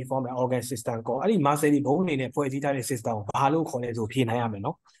your body form an organ system ကိုအဲ့ဒီ muscle တွေ bone တွေနဲ့ဖွဲ့စည်းထားတဲ့ system ကိုဘာလို့ခေါ်လဲဆိုဖြေနိုင်ရမယ်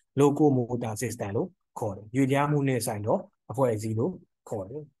နော် locomotor system လို့ခေါ်တယ်။ရွေ့လျားမှုနဲ့ဆိုင်တော့အဖွဲ့အစည်းလို့ခေါ်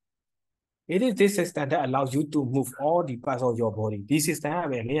တယ်။ It is this system that allows you to move all the parts of your body. ဒီ system က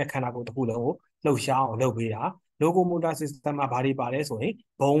ပဲမင်းရဲ့ခန္ဓာကိုယ်တစ်ခုလုံးကိုလှုပ်ရှားအောင်လုပ်ပေးတာ။ locomotor system မှာဘာတွေပါလဲဆိုရင်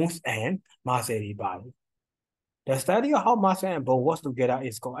bones and muscle တွေပါတယ်။ The study of how muscle and bone works together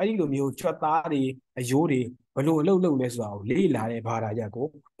is called အဲ့ဒီလိုမျိုးကြွက်သားတွေအယိုးတွေဘယ်လိုအလုပ်လုပ်လဲဆိုတာကိုလေ့လာတဲ့ဘာသာရပ်ကို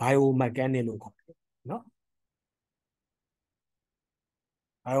biomechanics လို့ခေါ်တယ်နော်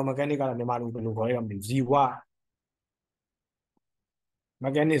biomechanics ကတော့မြန်မာလိုဘယ်လိုခေါ်ရမလဲဇီဝ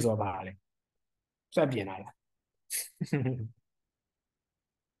mechanics ဆိုတာဘာလဲစက်ပြင်လာလား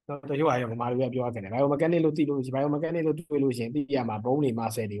တော့တချို့အရာမြန်မာလိုပဲပြောရတယ် biomechanics လို့သိလို့ biomechanics လို့တွေ့လို့ရှိရင်သိရမှာဘုံတွေမ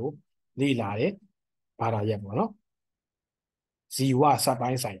ဆယ်တွေကိုလေ့လာတဲ့ဘာသာရပ်ပေါ့နော်ဇီဝစက်ပို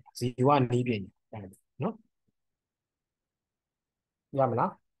င်းဆိုင်ရာဇီဝနည်းပညာနော် ရမ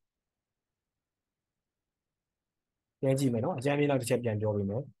လားပြန်ကြည့်မယ်နော်အကြမ်းမြင်တော့တစ်ချက်ပြန်ပြောပေး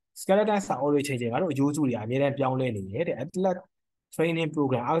မယ် skeleton စာအုပ်တွေချိန်ချိန်ကတော့အကျိုးစုတွေအများနဲ့ပြောင်းလဲနေတယ်တဲ့ athlete training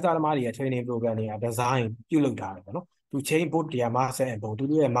program အားကစားသမားတွေရဲ့ training program တွေက design ပြုလုပ်ထားတယ်ပေါ့နော်သူ chain board တွေက muscle ဘုံသူ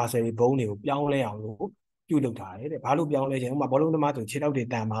တို့ရဲ့ muscle တွေဘုံတွေကိုပြောင်းလဲအောင်လို့ပြုလုပ်ထားတယ်တဲ့ဘာလို့ပြောင်းလဲခြင်းဥပမာဘောလုံးသမားဆိုခြေထောက်တွေ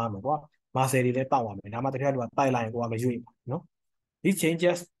တန်မားမယ်ကွာ muscle တွေလည်းတောက်ရမယ်ဒါမှတစ်ခါတော့တိုက်လိုက်ရင်ကိုကမရွေ့ဘူးနော် these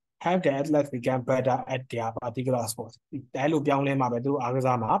changes have the athletes become better at their particular sports အဲလိုပြောင်းလဲမှာပဲသူတို့အားက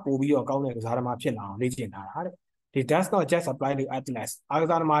စားမှာပို့ပြီးတော့ကောင်းတဲ့ကစားသမားဖြစ်လာအောင်လေ့ကျင့်ထားတာတဲ့ it does not just apply to athletes အားက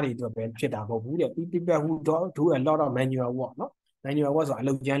စားသမားတွေအတွက်ပဲဖြစ်တာမဟုတ်ဘူးတဲ့ people who do a lot of manual work နော် manual work ဆိုတာအ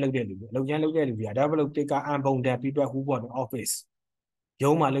လုပ်ကျန်းလုပ်တဲ့လူတွေအလုပ်ကျန်းလုပ်တဲ့လူတွေက develop take abundant people who work in office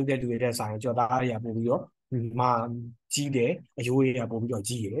ရုံးမှာလုပ်တဲ့လူတွေတဲ့ဆိုင်ကြော်သားတွေကပို့ပြီးတော့မာကြီးတယ်အယိုးတွေကပို့ပြီးတော့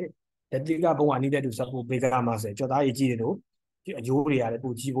ကြီးတယ်တဲ့တိကဘုံကနေတဲ့သူ support ပေးကြမှာဆိုကြော်သားကြီးကြီးတယ်လို့အယိုးတွေကလည်း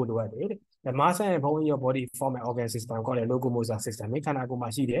ပို့ကြီးဖို့လိုအပ်တယ်တဲ့ the muscle and bone in your body form an organ system called the locomotor system ခန္ဓာကိုယ်မှာ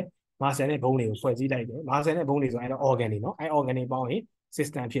ရှိတယ် muscle နဲ့ bone တွေကိုဖွဲ့စည်းလိုက်တယ် muscle နဲ့ bone တွေဆိုရင်တော့ organ တွေနော်အဲ organ တွေပေါင်းရင်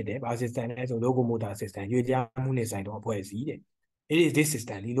system ဖြစ်တယ်ဘာ system လဲဆို locomotor system ရွေ့ကြားမှုနဲ့ဆိုင်တော့အဖွဲ့အစည်းတဲ့ it is this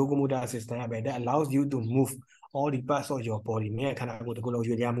system ဒီ locomotor system ကပဲ that allows you to move all the parts of your body မြဲခန္ဓာကိုယ်တစ်ခုလုံး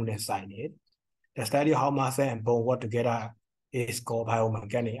ရွေ့ကြားမှုနဲ့ဆိုင်တယ် the study of how muscle and bone work together is called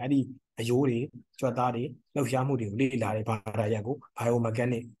biomechanics အဲ့ဒီအယိုးတွေကြွက်သားတွေလှုပ်ရှားမှုတွေကိုလေ့လာတဲ့ဘာသာရပ်ကို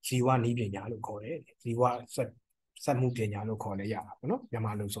biomechanics ဇီဝနည်းပညာလို့ခေါ်တယ်ဇီဝစက်မှုပညာလို့ခေါ်လဲရတာပေါ့နော်မြန်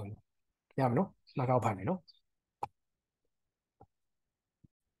မာလိုဆိုရင်ရမနော်မှတ်ကောက်ဖတ်မယ်နော်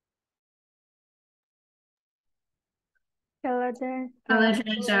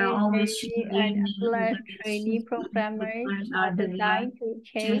Skeletons are always changing and training programmers are designed to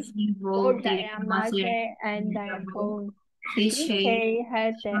change both diameter and diapole. Each shape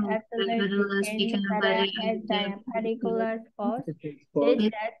has the ability to change better at their particular sports.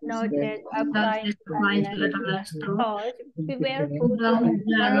 It does not just apply to athletes, because people who do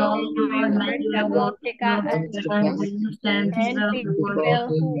double take and people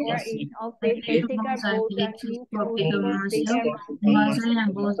who work in office physical both are into bigger muscle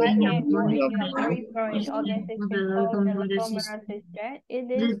and both in your peripheral organ system called the locomotor system. It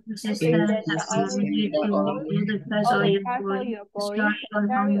is the system that allows you to move the parts of your body, carry or hold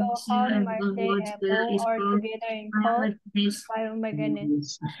muscle and bone all together in called biomechanics.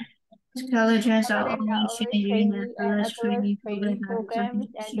 Skeletons are always changing and athletes training programs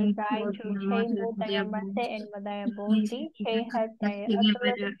and designed to change both their muscle and their bone. Each change has their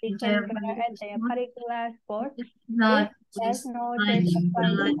ability to become better at their particular sport. It does not just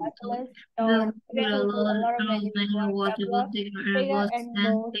apply to athletes, so people who do a lot of manual work, figure and bones,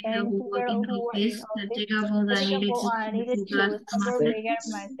 and people who work in office. People are needed to support bigger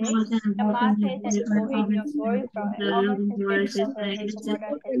muscle. The muscle is support in your body from an organ system called the locomotor system.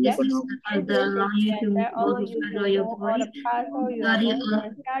 This is that all you to move all the parts of your body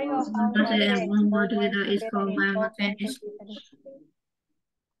and carry your whole muscle and bone together is called biomechanics.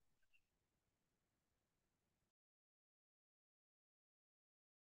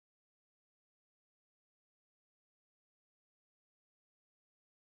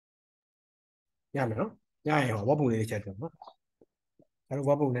 ရမယ်နော်ရရင်ဟောဝက်ပုံလေးတစ်ချက်ပြောနော်အဲ့တော့ဝ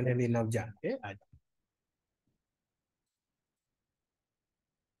က်ပုံနည်းနည်းလေးနောက်ကြတယ်ဝ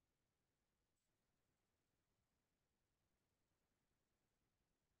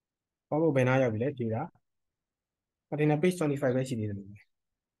က်ပုံဘယ်နာရောက်ပြီလဲကြည့်တာအတင် page 25ပဲရှိသေးတယ်လို့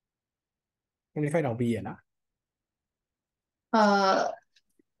25တောင်ပြီးရလား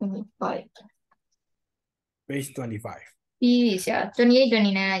5 page 25ပြီးပြီဆရာ28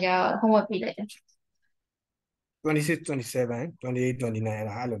 29ကကြာ homework ပြီးလိုက်တယ်26 27 28 29အဲ့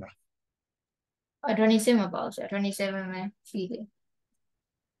ဒါအဲ့လိုလား26မပေါ့ဆရာ27ပဲရှိတယ်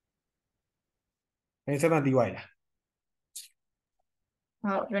27ပြီးသွားပြီလား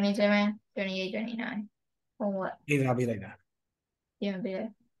ဟုတ်27 28 29 homework အေးစားပေးလိုက်တာပြင်ပေးလို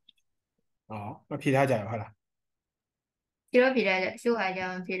က်မဖြေထားကြရဟုတ်လားဖြေတော့ဖြေထားကြရှို့အားကြော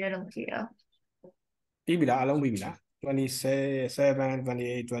င့်ဖြေရလို့မရှိတော့ပြီးပြီလားအလုံးပြီးပြီလား27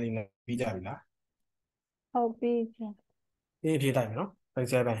 28 29ပြီးကြပြီလားဟုတ်ပြီဖြေတိုက်မယ်နော်27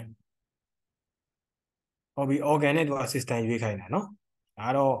ဟုတ်ပြီ organ နဲ့သူ assistant ရွေးခိုင်းတာနော်ဒါ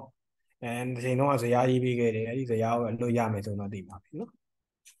တော့ဒီချိန်တော့ဇယားရေးပေးခဲ့တယ်အဲ့ဒီဇယားကိုအလို့ရမယ်ဆိုတော့သိပါပြီနော်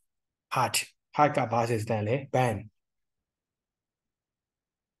heart ကဘာ assistant လဲ band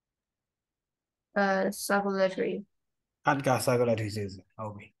circulatory heart က circulatory system ဟု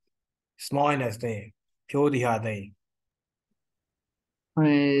တ်ပြီ small intestine ဖြိုးဒီဟာသိ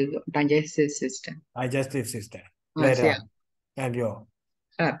digestive system digestive system ဟုတ်ဆရာအဲ့ပြော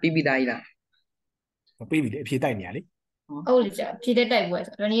အဲ့ပြီးပြီးသားကြီးလားပြီးပြီလေအဖြေတိုက်နေရလေဟုတ်လေကြာဖြေတဲ့တိုက်ပွဲ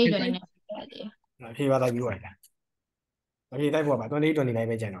ဆို28 29အဖြေပါတိုက်ပြီးသွားပြီလား Okay, type 4ပါ2029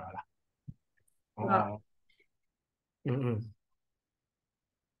ပဲကျန်တော့လား ဟုတ် ဩ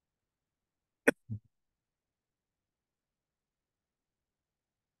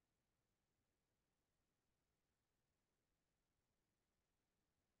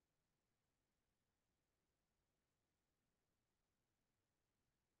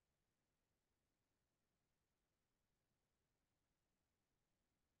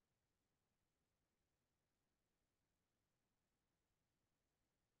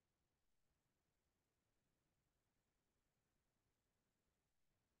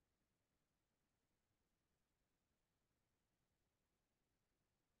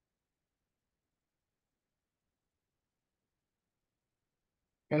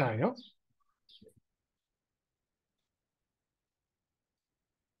ခဏလေးနော်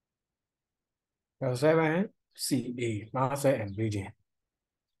 7CA Master and Reading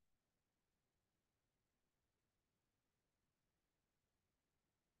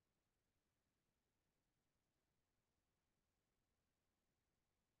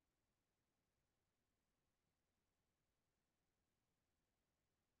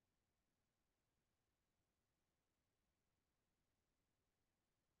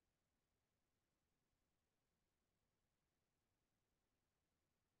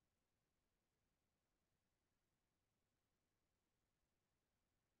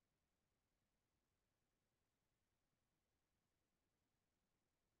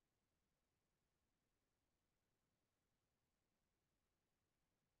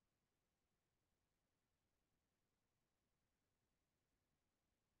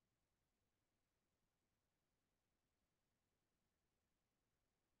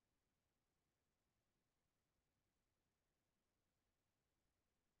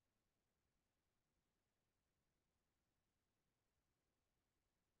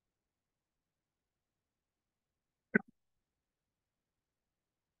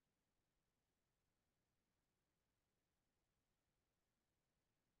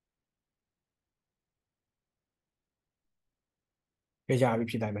ကြကြပြီ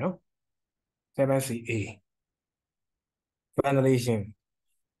ဖြစ်တိုင်းမယ်နော် 7CA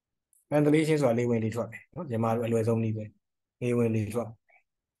Ventilation ဆိုတာလေဝင်လေထွက်ပဲနော်မြန်မာလိုအလွယ်ဆုံးနည်းပဲလေဝင်လေထွက်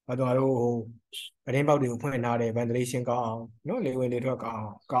အဲတော့တို့ဟိုအရင်ပေါက်တွေကိုဖွင့်ထားတဲ့ ventilation ကောင်းအောင်နော်လေဝင်လေထွက်ကောင်း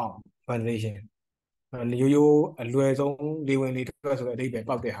အောင် ventilation ရိုးရိုးအလွယ်ဆုံးလေဝင်လေထွက်ဆိုတဲ့အဓိပ္ပာယ်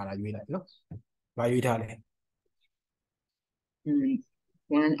ပေါက်တဲ့ဟာလာရွေးလိုက်နော်။ဘာရွေးထားလဲ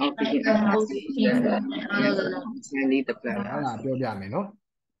One oxygen leave the blood. အဲ့ဒါပြောပြမယ်နော်။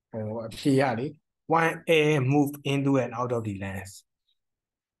ဟိုအဖြေရလေ one air move into and out of the lungs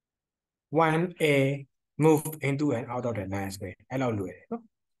one air move into and out of the lungs ပဲအဲ့လောက်လွယ်တယ်နော်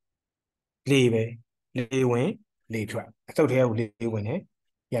။လေပဲလေဝင်လေထွက်အစုပ်ထဲကိုလေဝင်တယ်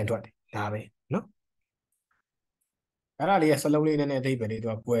ပြန်ထွက်တယ်ဒါပဲနော်။အဲ့ဒါလေးကစလုံးလေးနဲ့အဓိပ္ပာယ်လေး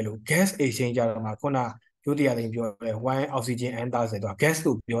တော့ကွဲလို့ gas exchange ကြတော့မှခုနဒုတိယသိပြောရဲ one oxygen enter ဆိုတော့ gas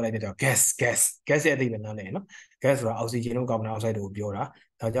လို့ပြောလိုက်တဲ့တော့ gasရဲ့အဓိပ္ပာယ်နားလည်နော် gas ဆိုတာ oxygen လို့ carbon dioxide ကိုပြောတာ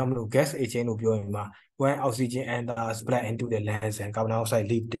ဒါကြောင့်မလို့ gas exchange လို့ပြောရင်မှ when oxygen enters blood into the lungs and carbon dioxide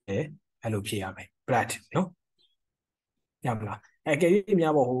leave တယ်အဲ့လိုဖြစ်ရမယ် blood နော်ရမလားအကယ်၍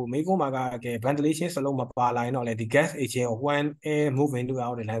များပေါ့ဟိုမိကုံးမှာကကဲ ventilation စလုံးမပါလာရင်တော့လေဒီ gas exchange ကို when air move into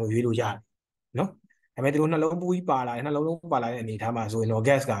out the lung ကိုရွေးလို့ရတယ်နော်ဒါပေမဲ့ဒီလိုနှလုံးပူးပါလာနှလုံးလုံးပါလာတဲ့အနေအထားမှာဆိုရင်တော့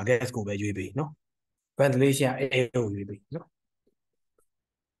gas ကိုပဲရွေးပေးနော် ventilation က air ကိုရွေးပေးနော်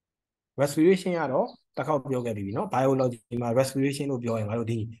respiration ကတော့တစ်ခေါက်ပြောခဲ့ပြီနော် biology မှာ respiration လို့ပြောရင်ငါတို့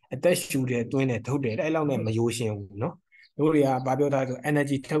ဒီအသက်ရှူတယ်တွင်းတယ်ထုတ်တယ်အဲ့လောက်နဲ့မယိုးရှင်ဘူးနော်တို့တွေကဘာပြောထားလဲဆို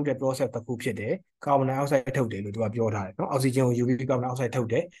energy ထုတ်တဲ့ process တစ်ခုဖြစ်တယ် carbon dioxide ထုတ်တယ်လို့သူကပြောထားတယ်နော် oxygen ကိုယူပြီး carbon dioxide ထုတ်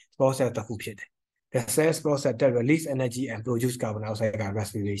တဲ့ process တစ်ခုဖြစ်တယ် the cells process that release energy and produce carbon dioxide က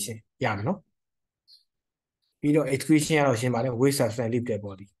respiration ရမယ်နော်ပြီးတော့ excretion ကတော့ရှင်းပါတယ် waste substance leave တဲ့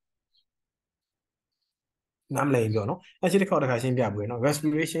body နားမလည်ပြောနော်အဲ့ဒီတစ်ခေါက်တစ်ခါရှင်းပြပွေနော်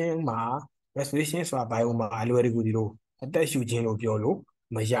respiration မှာ respiration ဆိုတာ bio မှာအလွယ်တကူဒီလိုအသက်ရှူခြင်းလို့ပြောလို့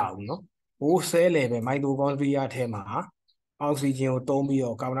မရဘူးနော်ဟို cell level mitochondria ထဲမှာအောက်ဆီဂျင်ကိုသုံးပြီး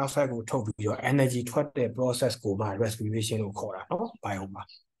တော့ကာဗွန်ဒိုက်ဆာ့ဒ်ကိုထုတ်ပြီးတော့ energy ထွက်တဲ့ process ကိုမှ respiration လို့ခေါ်တာနော် bio မှာ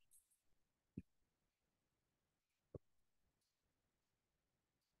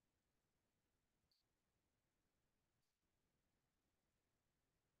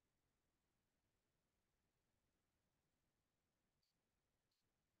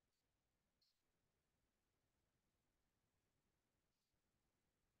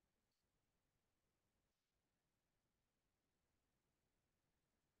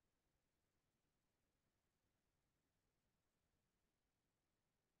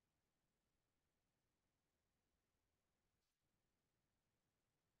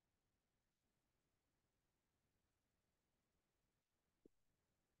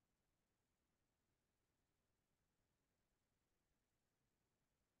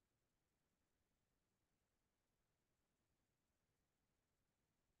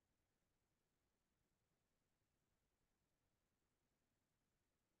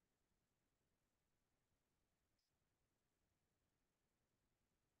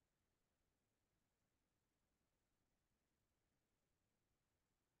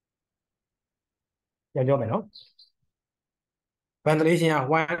ပြန်ပြောမယ်နော် ventilation က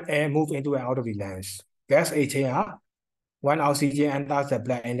one air move into and out of the lungs gas exchange က one oxygen enters the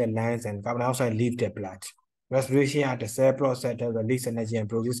blood in the lungs and carbon dioxide leave the blood respiration က the cell process that release energy and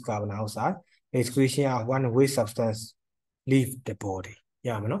produce carbon dioxide excretion က one waste substance leave the body ရ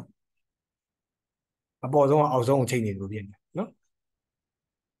မှာနော်အပေါ်ဆုံးကအောက်ဆုံးကိုချိန်နေလို့ဖြစ်နေနော်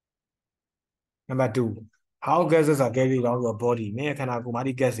number 2 how gases are carried around your body မင်းရဲ့ခန္ဓာကိုယ်မှာ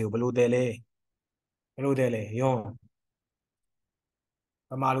ဒီ gas တွေကိုဘယ်လိုတည်လဲယွန်း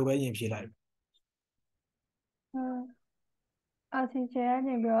ပမာလိုပဲရင်ဖြေလိုက် အောက်ဆီဂျင်က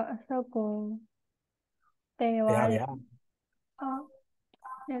နေပြီးတော့အဆုတ်ကိုတည်သွားတယ်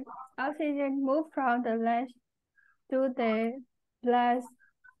oxygen move from the lungs to the blood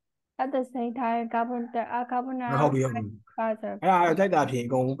at the same time carbon dioxide ဟုတ်ပြီအဲ့ဒါကြိုက်တာဖြေအ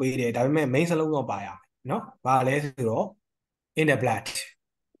ကုန်ပေးတယ်ဒါပေမဲ့ main စလုံးတော့ပါရမယ်နော်ဘာလဲဆိုတော့ in the blood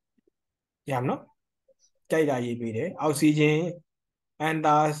ရမနော်ကြိုက်တာရေးပေးတယ် oxygen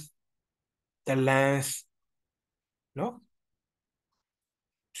enters the lungs နော်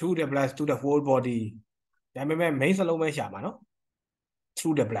through the blood to the whole body ဒါပေမဲ့ main စလုံးပဲရှာမှာနော်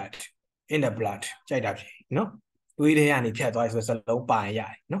through the blood in the blood ကြိုက်တာဖြေနော်တွေးထဲကနေဖြတ်သွားဆိုစလုံးပါရင်ရ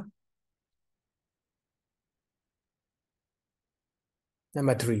တယ်နော်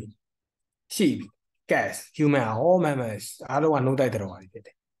number 3 sheep cats human all mammals အားလုံးကနှုတ်တိုက်တော်ပါဖြစ်တ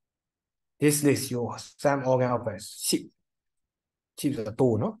ယ် this list your some organ of us sheep ဆိုတော့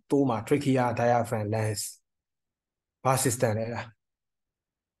တိုးနော်တိုးမှာ trachea diaphragm lungs ဘာ system လဲလား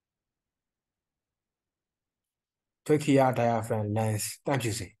trachea diaphragm lungs တန့်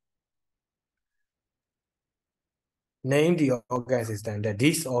ဖြူစေ name the organ system that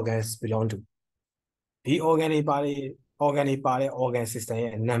these organs belong to ဒီ organ တွေပါတဲ့ organ system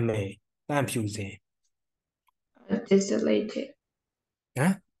ရဲ့နာမည်တန့်ဖြူစေ Distillated. ဟ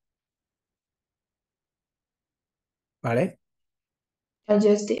မ်ဘာလဲ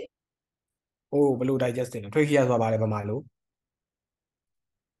Digested. အိုးဘယ်လို digest လဲ trachea ဆိုတာဘာလဲဗမာလို့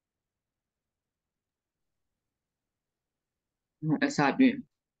အစာပြုံ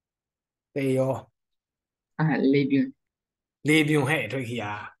တေရော လေပြုံ လေပြုံဟဲ့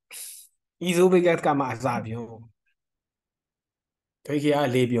trachea esophagus ကမှအစာပြုံ trachea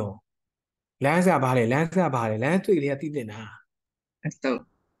လေပြုံ lungs ကဘာလဲ lungs တွေ့ကလေးကသိတင်တာ အစုပ်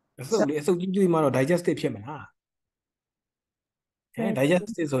အဆုပ်ကြီးကျွေးမှတော့ digestive ဖြစ်မလား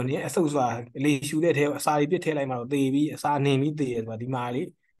digestive ဆိုရင်အဆုပ်ဆိုတာလေရှူတဲ့ထဲအစာတွေပြစ်ထည့်လိုက်မှတော့သေပြီးအစာနှင်ပြီးသေရဆိုတာဒီမှာလေ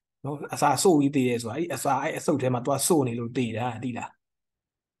နော်အစာစို့ပြီးသေရဆိုတာအဲ့အဆုပ်ထဲမှာသွားစို့နေလို့သေတာသိလား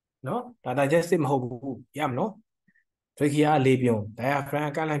နော်ဒါ digestive မဟုတ်ဘူးရမနော် trachea လေပြုံ diaphragm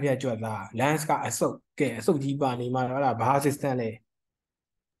ကန့်လန့်ပြတ်ကြွက်သား lungs ကအဆုပ်ကဲအဆုပ်ကြီးပါနေမှတော့အဲ့ဒါဘာ system လဲ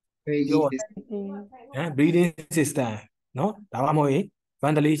breathing system နော်ဒါမှမဟုတ်ရင်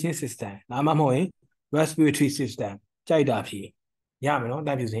ventilation system ဒါမှမဟုတ်ရင် respiratory system ကြိုက်တာဖြေရမယ်နော်တ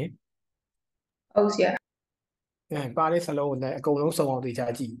န့်ဖြူစင် ဟုတ်ဆရာ ပါတဲ့စလုံးကိုလည်းအကုန်လုံးစုံအောင်သိချ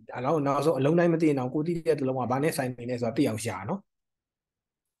ကြည့်ဒါတော့နောက်ဆုံးအလုံးတိုင်းမသိရင်တော့ကိုသိတဲ့တလုံးကဘာနဲ့ဆိုင်နေလဲဆိုတာသိအောင်ရှာနော်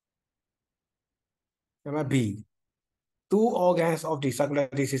နံပါတ် B two organs of the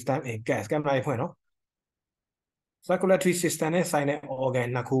circulatory system in gas ကင်မရာဖွင့်နော် circulatory system နဲ့ဆိုင်တဲ့ organ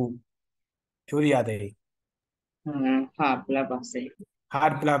နှစ်ခုဖြိုးရရတယ် heart blood vessel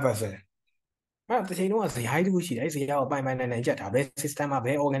heart blood vessel အဲ့တချိန်တော့ဇယားတစ်ခုရှိတယ်ဇယားကိုပိုင်နိုင်ကြက်တာပဲ system မှာဘ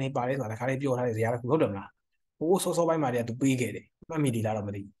ယ် organ တွေပါတယ်ဆိုတာတခါလေးပြောထားတဲ့ဇယားတစ်ခုဟုတ်တယ်မလားဟိုးစောပိုင်းမှာတည်းကသူပေးခဲ့တယ်မှတ်မိဒီလားတော့မ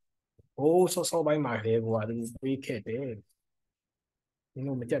သိဘူးဟိုးစောပိုင်းမှာတည်းကသူပေးခဲ့တယ်နင်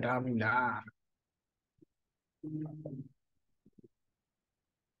တို့မကြက်တာဘူးလား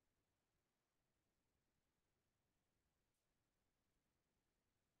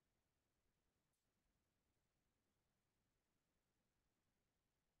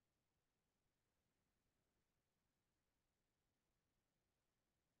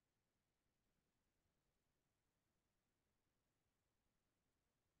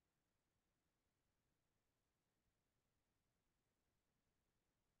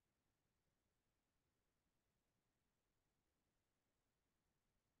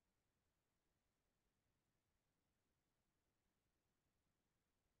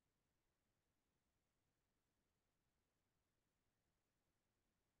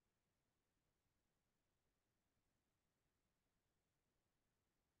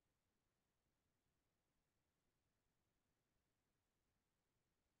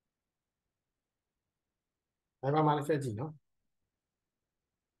ဘယ်မှာဆက်ကြည့်နော်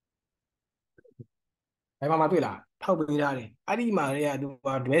ဘယ်မှာတွေ့လားထောက်ပေးထားတယ်အဲ့ဒီမှာတွေကသူက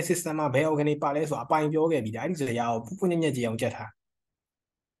dual system မှာဘယ် organ တွေပါလဲဆိုတာအပိုင်ပြောခဲ့ပြီဒါအဲ့ဒီဇယားကိုဖွင့်ညက်ကြည့်အောင်ကြက်ထား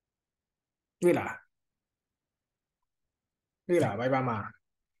တွေ့လားဘယ်မှာ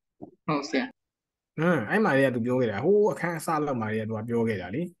ဟုတ်ဆရာ အဲ့မာတွေကသူပြောခဲ့တာဟိုးအခန်းအစလောက်မာတွေကသူကပြောခဲ့တာ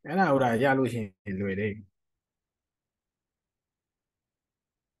လေအဲ့ဒါဟိုဒါရလို့ရှိရင်လွယ်တယ်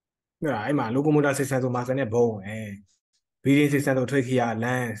အဲ့မှာ locomotor system ဆိုမာစနဲ့ဘုံbreathing system ဆို trachea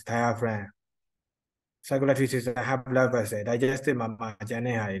lungs diaphragm circulatory system heart blood vessel digestive မှာကျန်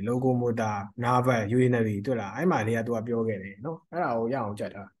တဲ့ဟာတွေ locomotor nervous urinary တွေ့လားအဲ့မှာတွေကသူကပြောခဲ့တယ်နော်အဲ့ဒါကိုရအောင်ကြ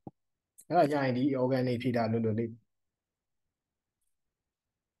က်တာအဲ့ဒါကြရင်ဒီ organ တွေဖြည့်တာလွတ်လွတ်လေး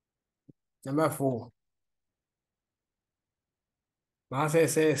number 4 muscle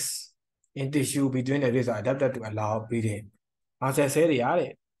cells in tissue between the ribs are adapted to allow breathing muscle cell တွေအား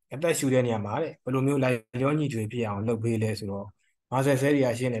တဲ့အသက်ရှူတဲ့နေရာမှာတဲ့ဘယ်လိုမျိုးလိုက်လျောညီထွေဖြစ်အောင်လုပ်ပေးလဲဆိုတော့ muscle cell တွေက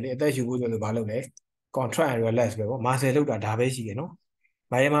ရှင်းတယ်လေအသက်ရှူဖို့ဆိုလို့ဘာလုပ်လဲ contract and relax ပဲပေါ့ muscle လောက်တာဒါပဲရှိတယ်နော်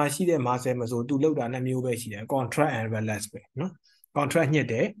ဘာရမှာရှိတဲ့ muscle မဆိုသူလောက်တာနှစ်မျိုးပဲရှိတယ် contract and relax ပဲနော် contract ညှစ်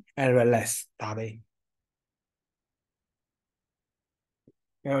တယ် and relax ဒါပဲ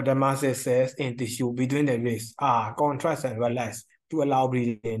the muscle cells in tissue between the ribs are contract and relax to allow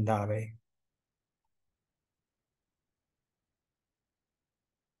breathing ဒါပဲ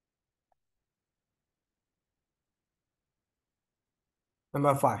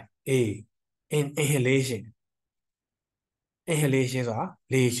Number 5 A inhalation ဆိုတာ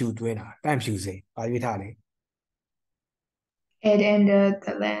လေရှူသွင်းတာတန့်ဖြူစေဘာရွေးထားလဲ Air under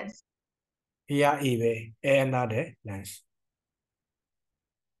the lens. Here A ပဲ air under the lungs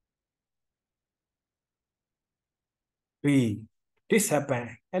B this happen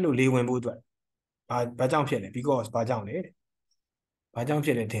အဲ့လိုလေဝင်ဖို့အတွက်ဘာကြောင့်ဖြစ်လဲ because ဘာကြောင့်လဲဘာကြောင့်ဖြ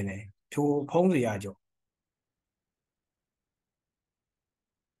စ်လဲထင်တယ်ဖြိုဖုံးစရာကြောင့်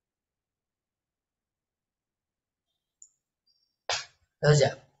ဟုတ်ကြ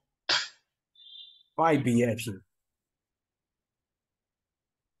 5B ရဲ့အဖြစ်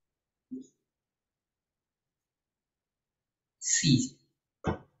C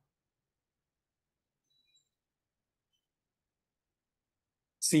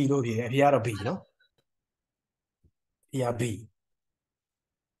C လို့ဖြစ်တယ်အဖြစ်ကတော့ B နော်အဖြစ် B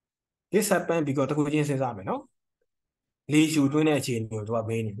this happen because တခုချင်းစဉ်းစားမယ်နော်လေရှူသွင်းတဲ့အခြေအနေကိုသူက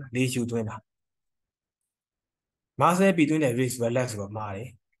မေးနေတာလေရှူသွင်းတာ muscle between the ribs relax ဆိုတော့မှားတယ်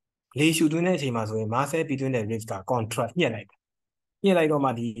လေရှူသွင်းတဲ့အချိန်မှာဆိုရင် muscle between the ribs က contract ညှက်လိုက်တော့မှ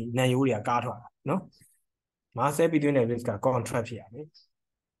ဒီနံရိုးတွေကကားထွက်တာနော် muscle between the ribs က contract ဖြစ်ရမယ်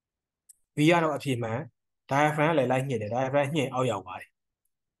B ကတော့အဖြစ်မှန် diaphragm ကလည်းလိုက်ညှစ်တယ် diaphragm ညှစ်အောက်ရောက်ပါတယ်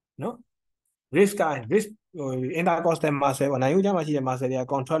နော် ribs က ribs intercostal muscle ပေါ့နံရိုးကြားမှာရှိတဲ့ muscle တွေက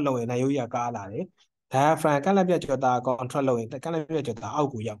contract လုပ်ရင်နံရိုးကြီးကကားလာတယ် diaphragm ကန့်လက်ပြတ်ကြောတာ contract လုပ်ရင်ကန့်လက်ပြတ်ကြောတာအောက်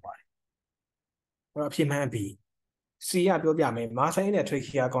ကိုရောက်ပါတယ်အဲ့တော့အဖြစ်မှန် B C ကပြောပြမယ် muscle နဲ့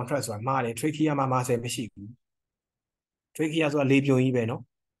trachea contract ဆိုတာမှားတယ် trachea မှာ muscle မရှိဘူး trachea ဆိုတာလေပြွန်ကြီးပဲနော်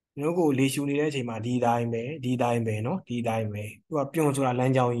တို့ကိုလေရှူနေတဲ့အချိန်မှာဒီတိုင်းပဲနော်ဒီတိုင်းပဲသူကပြွန်ဆိုတာလ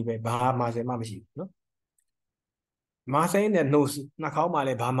မ်းကြောင်းကြီးပဲဘာမှ muscle မှမရှိဘူးနော် muscle နဲ့ nose နှာခေါင်းမှာလ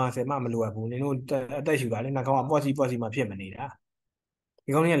ည်းဘာ muscle မှမလိုအပ်ဘူးနင်တို့အသက်ရှူတာလေနှာခေါင်းကပေါ့စီမှဖြစ်မနေတာ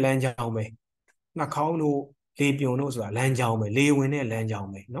ဒီကောင်းကြီးကလမ်းကြောင်းပဲနှာခေါင်းတို့လေပြွန်တို့ဆိုတာလမ်းကြောင်းပဲလေဝင်တဲ့လမ်းကြောင်း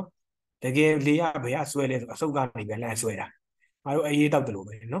ပဲနော်တကယ်လေကဘယ်ကဆွဲလဲဆိုအဆုတ်ကနေပဲလမ်းဆွဲတာငါတို့အေးတောက်တယ်လို့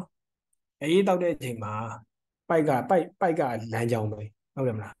ပဲနော်အေးတောက်တဲ့အချိန်မှာပိုက်ကလမ်းကြောင်းပဲဟုတ်တ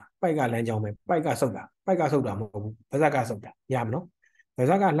ယ်မလားပိုက်ကလမ်းကြောင်းပဲပိုက်ကဆုတ်တာမဟုတ်ဘူးပါးစပ်ကဆုတ်တာရမနော်ပါး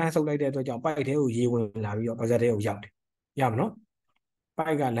စပ်ကလှမ်းဆုတ်လိုက်တဲ့အတွက်ကြောင့်ပိုက်ထဲကိုရေဝင်လာပြီးတော့ပါးစပ်ထဲကိုရောက်တယ်ရမနော်ပို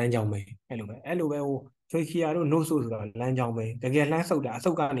က်ကလမ်းကြောင်းပဲအဲ့လိုပဲဟိုtracheaတို့ nose ဆိုတာလမ်းကြောင်းပဲတကယ်လှမ်းဆုတ်တာအ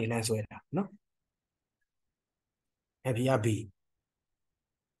ဆုတ်ကနေလမ်းဆွဲတာနော်အဲ့ဒီက B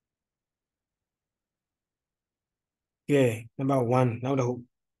ကဲ number 1နောက်တစ်ခု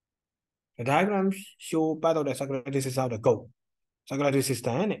The diagram show part of the circulatory system of the goat. Circulatory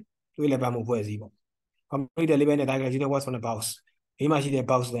system နဲ့တွေးလည်ပတ်မှုဖွဲ့စည်းပေါ့ Complete the living diagram you know what's on the box ဒီမှာရှိတဲ့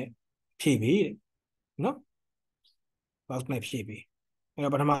box နဲ့ဖြည့်ပြီးနော် box နဲ့ဖြည့်ပြီးအဲ့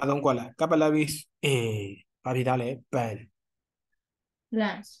တော့ပထမဆုံးကွက်လာ capillaries ဘာဖြစ်တာလဲ band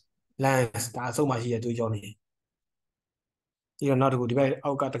lungs ဒါအဆုံးမှရှိတဲ့တွေးကြောနေဒီတော့နောက်တစ်ခုဒီဘက်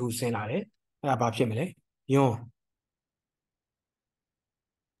အောက်ကတစ်ခုဆင်းလာတယ်အဲ့ဒါဘာဖြစ်မလဲယွန်း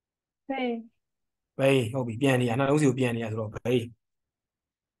face ဘေးဟုတ်ပြီပြန်နေရနှလုံးစီကိုပြန်နေရဆိုတော့ဘေး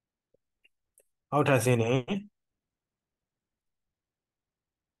အောက်ထပ်ဆင်းတယ်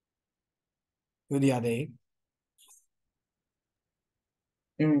ဒုတိယသိန်း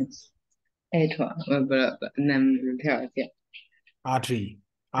အဲ့တော့ဘယ်နမ်ထက်ပြ artery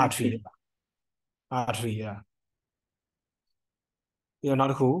artery ရပြီးတော့နော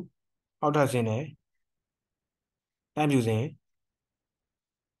က်တစ်ခုအောက်ထပ်ဆင်းတယ်တမ်းပြူစင်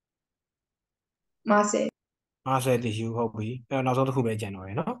muscle tissue ဟုတ်ပြီအဲ့တော့နောက်ဆုံးတစ်ခုပဲကျန်တော့ရ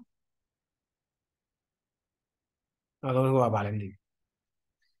ယ်နော်နောက်ဆုံးတစ်ခုကဘာလဲမသိ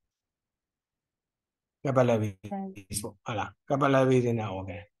capillary so hala capillary in the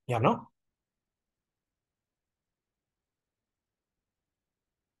organ yeah no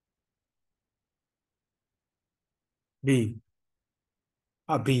B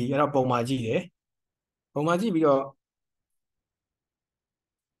B အဲ့တော့ပုံမှာကြည့်တယ်ပုံမှာကြည့်ပြီးတော့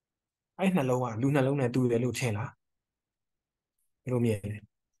အဲ့နှလုံးကလူနှလုံးနဲ့တူတယ်လို့ထင်လားဘယ်လိုမြင်လဲ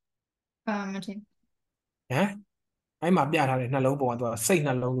မထင် ဟမ်အဲ့မှာပြထားတဲ့နှလုံးပုံကသူကစိတ်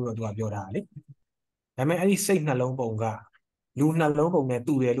နှလုံးလို့တော့သူကပြောထားတာလေဒါပေမဲ့အဲ့ဒီစိတ်နှလုံးပုံကလူနှလုံးပုံနဲ့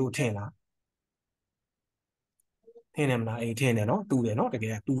တူတယ်လို့ထင်လားထင်တယ်မလားအေးထင်တယ်နော်တူတယ်နော်တက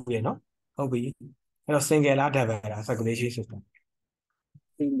ယ်တူတယ်နော်ဟုတ်ပြီအဲ့တော့ single လား double လား circulation system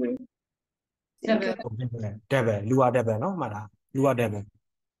single double double လူက double နော်မှတ်တာလူက double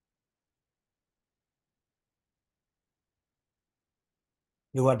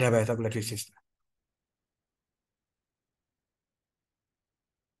လူက double circulatory system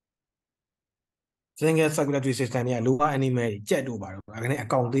single circulatory system เนี่ย lower animal တွေကြက်တို့ပါတော့အဲ့ဒါနဲ့အ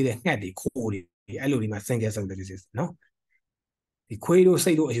ကောင်သေးတဲ့ငှက်တွေခိုးတွေအဲ့လိုဒီမှာ single circulatory system နော်ဒီခွေးတို့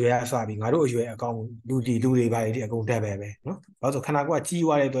စိတ်တို့အရွယ်အစားပြီးငါတို့အရွယ်အကောင်လူတွေပါတွေဒီအကုန် double ပဲနော်ဘာလို့ဆိုခန္ဓာကိုယ်က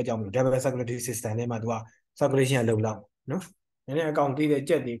ကြီးွားတဲ့အတွက်ကြောင့်မလို့ double circulatory system နဲ့မှသူက circulation ကလုံလောက်နော်နည်းနည်းအကောင်သေးတဲ့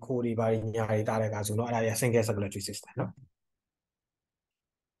ကြက်တွေခိုးတွေပါတွေညာတွေတားတဲ့အခါဆိုတော့အဲ့ဒါတွေက single circulatory system နော်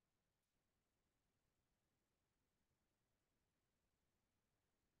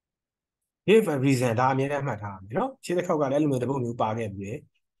give a reason ဒါအမြဲတမ်းမှတ်ထားရမယ်နော်ခြေတစ်ခေါက်ကလည်းအဲ့လိုမျိုးတစ်ပုတ်မျိုးပါခဲ့ပြီး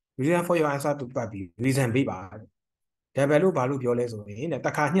reason for your answer to ပတ်ပြီး reason ပေးပါ double လို့ဘာလို့ပြောလဲဆိုရင်တဲ့တ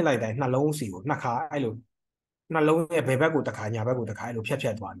စ်ခါညှစ်လိုက်တိုင်းနှလုံးစီကိုနှစ်ခါအဲ့လိုနှလုံးရဲ့ဘယ်ဘက်ကိုတစ်ခါညာဘက်ကိုတစ်ခါအဲ့လိုဖြ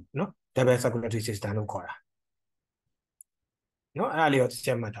တ်သွားတယ်နော် double circulatory system လို့ခေါ်တာနော်အဲ့ဒါလေးတော့ချ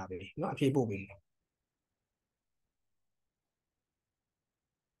က်မှတ်ထားပြီနော်အဖြေပို့ပြီ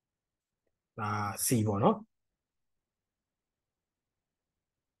ဒါ C ပေါ့နော်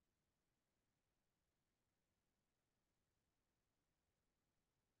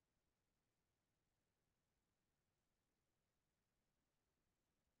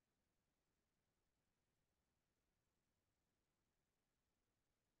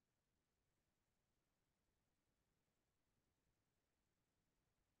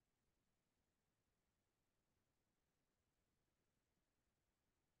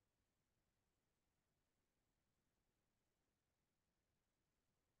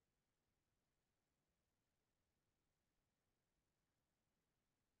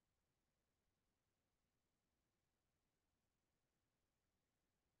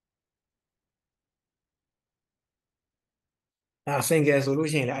အဲ့ single ဆိုလို့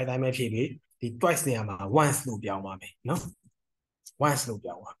ရှိရင်လည်းအဲ့တိုင်းပဲဖြည့်ပြီဒီ twice နေရာမှာ once လို့ပြောင်းပါမယ်နော် once လို့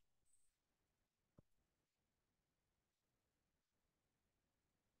ပြောင်းပါ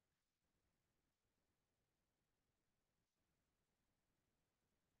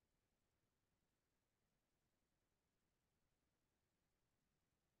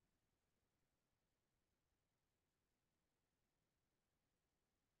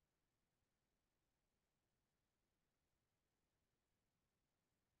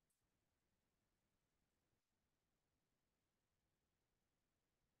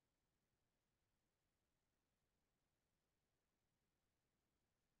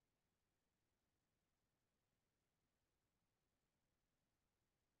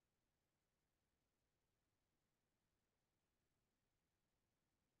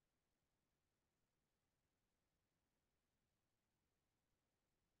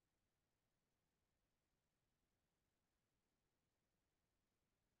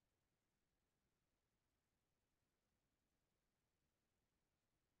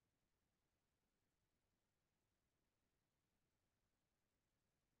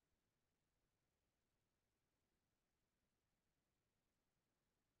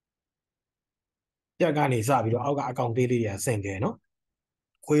ကြက်ကနေစပြီးတော့အောက်ကအကောင်သေးလေးတွေက single နော်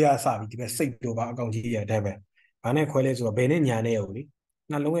ခွေးရစပြီးဒီဘက်စိတ်တို့ပါအကောင်ကြီးရတဲ့ဘက်ဘာနဲ့ခွဲလဲဆိုတော့ဘယ်နဲ့ညာနဲ့ကိုလေ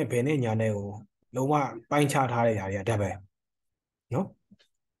နှလုံးရဲ့ဘယ်နဲ့ညာနဲ့ကိုလုံးဝပိုင်းခြားထားတဲ့ຢာတွေက double နော်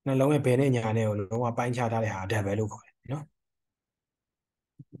နှလုံးရဲ့ဘယ်နဲ့ညာနဲ့ကိုလုံးဝပိုင်းခြားထားတဲ့ဟာ double လို့ခေါ်တယ်နော်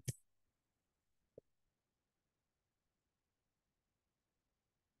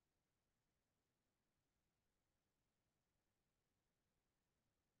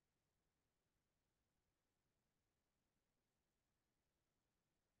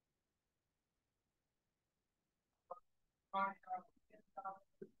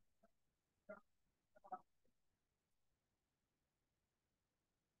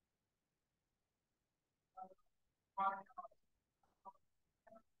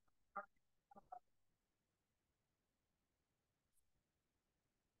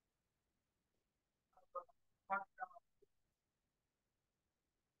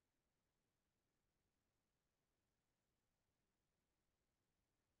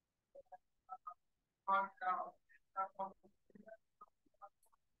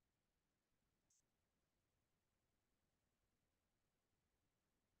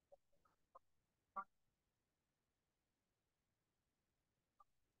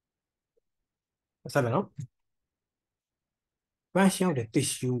ဆက်မယ်နော် function of the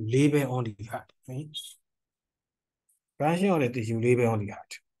tissue label on the heart function of the tissue label on the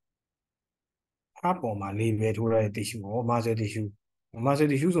heart ဟာပေါ်မှာ label ထိုးရတဲ့ tissue ဟော muscle tissue muscle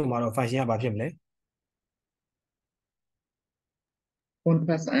tissue ဆိုမှတော့ function ကဘာဖြစ်မလဲ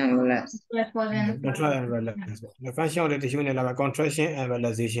contrast and relax contract and relax the function of the tissue နဲ့လာမယ် contraction and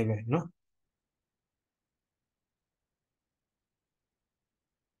relaxation ပဲเนาะ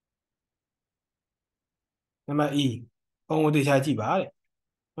နံပါတ် E ပုံကိုတေချာကြည့်ပါတဲ့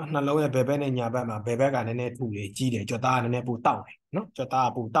နှလုံးရဲ့ဘယ်ဘက်နဲ့ညာဘက်မှာဘယ်ဘက်ကနည်းနည်းထူလေကြီးတယ်ကြွက်သားကနည်းနည်းပိုတောက်တယ်เนาะကြွက်သားက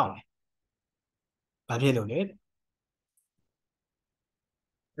ပိုတောက်တယ်ဘာဖြစ်လို့လဲ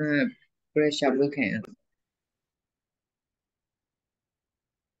pressure ဘယ်ခံ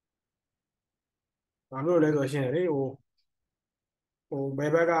ဘာလို့လဲဆိုရှင်လေဟိုဘ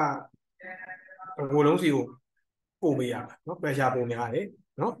ယ်ဘက်ကဘိုးလုံးစီကိုပို့ပေးရမှာเนาะ pressure ပုံများတယ်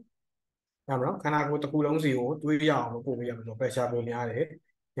เนาะဒါမှမဟုတ်ခန္ဓာကိုယ်တစ်ခုလုံးစီကိုတွေးရအောင်ပို့ပေးရမှာဆို pressure ပုံများတယ်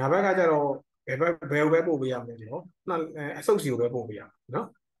ညာဘက်ကကျတော့ဘယ်ဘက်ပို့ပေးရမလဲဆိုတော့အဆုပ်စီကိုပဲပို့ပေးရမှာเนาะ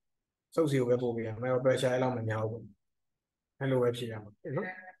ဆုပ်စီကိုပဲပို့ပေးရမယ် pressure အဲ့လောက်မများဘူးအဲ့လိုပဲဖြစ်ရမှာเนาะ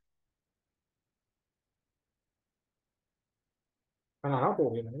ခန္ဓာတော့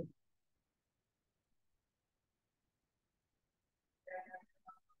ပို့ပေးမယ်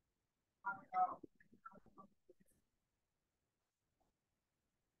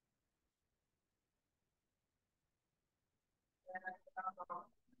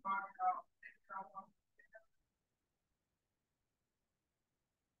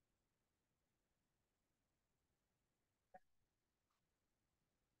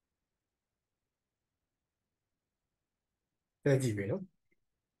တဲ့ကြည့်ပြီเนาะ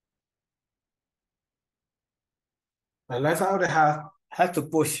left side of the has to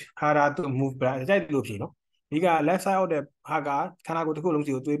push harder to move back ကြိုက်လို့ဖြစ်เนาะဒီက left side of the ဟာကခန္ဓာကိုယ်တစ်ခုလုံး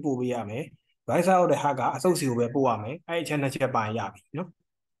စီကိုတွေးပို့ပေးရမယ် right side of the ဟာကအဆုပ်စီကိုပဲပို့ရမယ်အဲ့အချက်နှစ်ချက်ပိုင်ရပြီเนาะ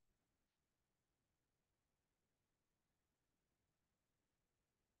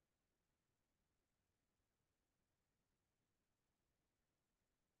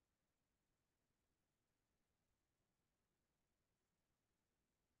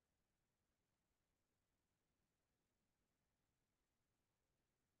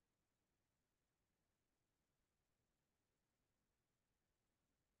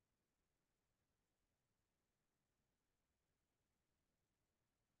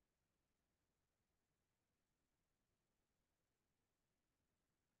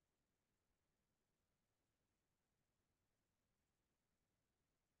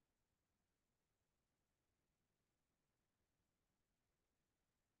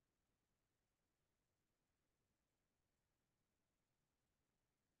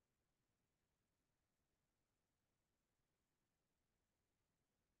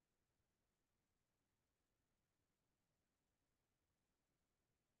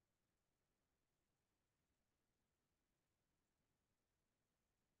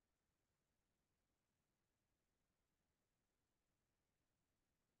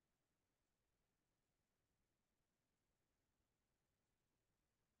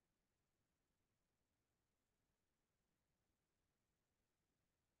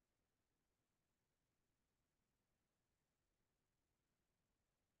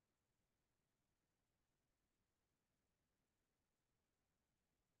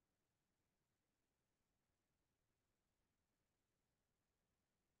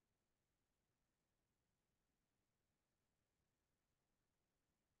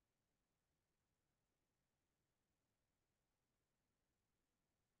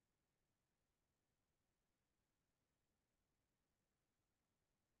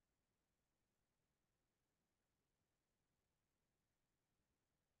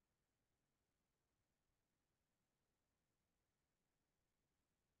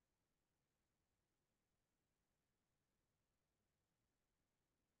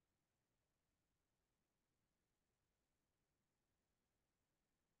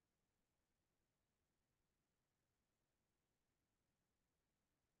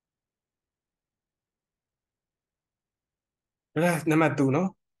နံပါတ်2เนาะ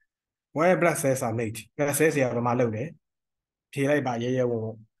why blood cells are made blood cells တွေကဘာမှလုပ်တယ်ဖြေလိုက်ပါရဲရဲဝုံ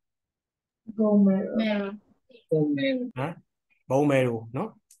bone marrow 没有 bone marrow ဟမ်ဘုံမဲတို့เนาะ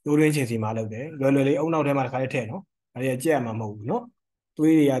ရိုးတွင်းချင်စီမှာလုပ်တယ်လွယ်လွယ်လေးအုံနောက်ထဲမှာတစ်ခါလေးထည့်เนาะဒါတွေကကြက်ရမှာမဟုတ်ဘူးเนาะ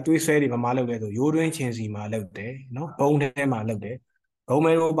သွေးတွေကသွေးဆဲတွေဘာမှလုပ်တယ်ဆိုရိုးတွင်းချင်စီမှာလုပ်တယ်เนาะဘုံထဲမှာလုပ်တယ် ဘုံ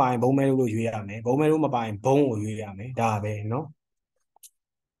မဲလို့ပိုင်ဘုံမဲလို့ရွေးရမယ်ဘုံမဲလို့မပိုင်ဘုံကိုရွေးရမယ်ဒါပဲနော်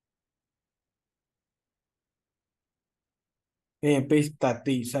ပြီးရင် page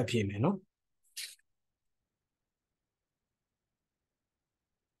 30ဆက်ဖြည့်မယ်နော်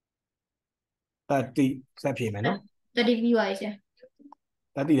30ဆက်ဖြည့်မယ်နော်30ပြီးပါရှင်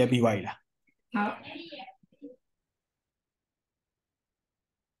30လည်းပြီးပါပြီလားဟုတ်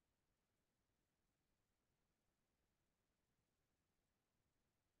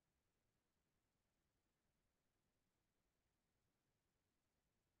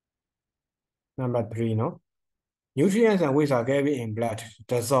number 3နော် nutrients and waste are carried in blood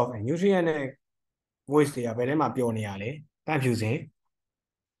dissolve nutrient နဲ့ waste တွေကဘယ်ထဲမှာပျော်နေရလဲတန့်ဖြူစင်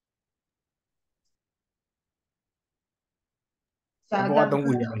ဘော3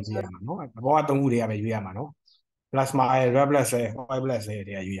ခုတွေကပဲရွေးရမှာနော်ဘော3ခုတွေကပဲရွေးရမှာနော် plasma red blood cell white blood cell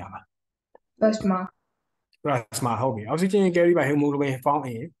တွေကရွေးရမှာ plasma ဟုတ်ပြီ oxygen carried by hemoglobin found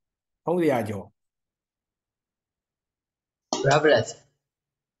in 300ကျော်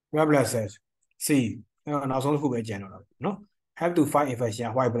red blood cells C နောက်ဆုံးတစ်ခုပဲကျန်တော့နော် have to fight infection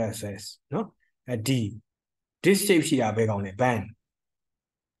white blood cells နော်D this shape ရှိတာဘယ်ကောင်လဲ band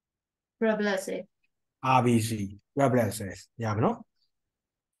red blood cell RBC red blood cells ရပါနော်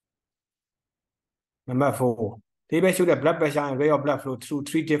number 4 table show the blood pressure and rate of blood flow through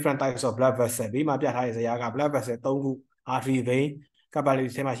 3 different types of blood vessel ဒီမှာပြထားတဲ့ဇယားက blood vessel 3ခု artery vein capillary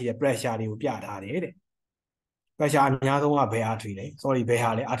ထဲမှာရှိတဲ့ pressure တွေကိုပြထားတယ်တဲ့ pressure အများဆုံးကဘယ် artery လဲ sorry ဘယ်ဟာ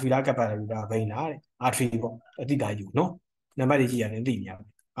လဲ artery လား capillary လား vein လားတဲ့ artery ပေါ့အတိအကျယူနော်နံပါတ်တွေကြည့်ရတယ်သိနေရမယ်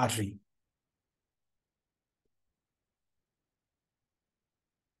artery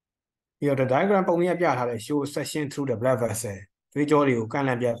ပြီးတော့ diagram ပုံလေးပြထားတဲ့ show section through the blood vessel သွေးကြောတွေကိုကန်လ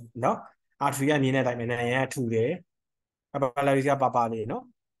န့်ပြနော် artery ကမြင်တဲ့အတိုင်းပဲနံရံထူတယ် capillary ကပါလေးနော်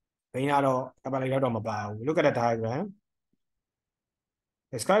vein ကတော့ capillary တော့မပါဘူး look at the diagram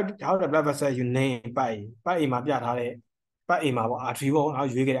describe how the blood vessel you name ပတ်အိမ်မှာပြထားတဲ့ပတ်အိမ်မှာပေါ့ artery ပေါ့နောက်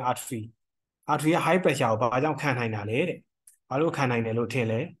ရွေးခဲ့တဲ့ artery က high pressure ကိုဘာကြောင့်ခံနိုင်တာလဲတဲ့ဘာလို့ခံနိုင်တယ်လို့ထင်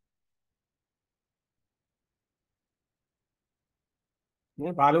လဲ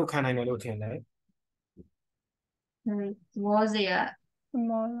ဘာလို့ခံနိုင်တယ်လို့ထင်လဲဘောစေက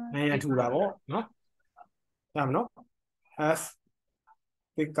နေရထူတာပေါ့နော်ရမနော် F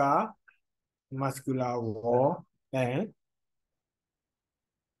thicker muscular wall and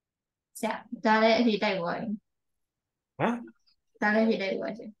ဆရာဒါလည်းအဖြေတိုက်သွားပြီဟမ်ဒါလည်းအဖြေတိုက်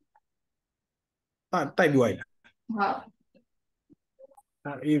သွားရှင်တိုက်ပြောရည်ဟု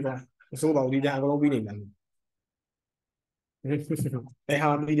တ်အေးပါအစိုးပါဦးဒီကြအကုန်လုံးပြီးနေမှာအဲဟာ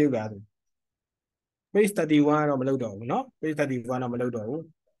ပြီးသေးပါသူ page 31တော့မလုပ်တော့ဘူးเนาะ page 31တော့မလုပ်တော့ဘူး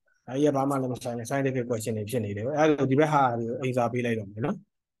အဲဒီကဘာမှလည်းမဆိုင် scientific question တွေဖြစ်နေတယ်အဲဒါဒီဘက်ဟာအိမ်စာပေးလိုက်တော့မယ်เนาะ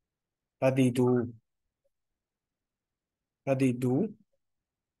32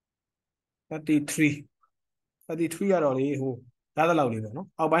 33ကတော့လေဟိုရတဲ့လောက်လေးပေါ့နော်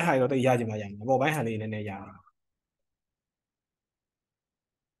အောက်ပိုင်းဟာတော့တိတ်ရကြမှာရမှာအပေါ်ပိုင်းဟာလေးနည်းနည်းရအောင်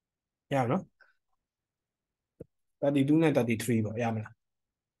ရအောင်နော်32နဲ့33ပေါ့ရမလား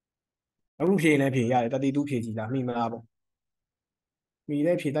အခုဖြေနေဖြေရတယ်32ဖြေကြည့်လားမိမလားပေါ့မိလ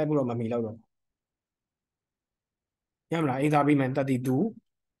ည်းဖြေတိုက်ဖို့တော့မမိတော့ရမလားအိမ်သာပြီးမှ32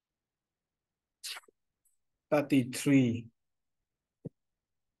 33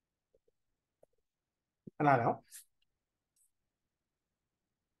ဟလာတော့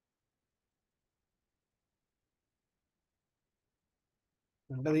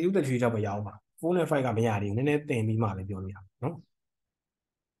32တချီတော့မရအောင်ပါ4နဲ့5ကမရသေးဘူးနည်းနည်းတင်ပြီးမှလည်းပြောလို့ရအောင်နော်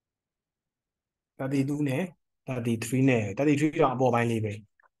32နဲ့33နဲ့33တော့အပေါ်ပိုင်းလေးပဲ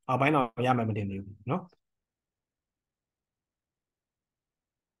အောက်ပိုင်းတော့ရမှမတင်သေးဘူးနော်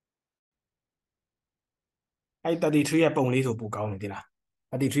အဲ့33ရဲ့ပုံလေးဆိုပိုကောင်းတယ်တိလား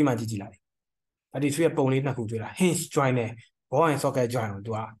33မှာကြည့်ကြည့်လိုက်33ရဲ့ပုံလေးနှစ်ခုတွေ့လား hinge joint နဲ့ ball and socket joint ကို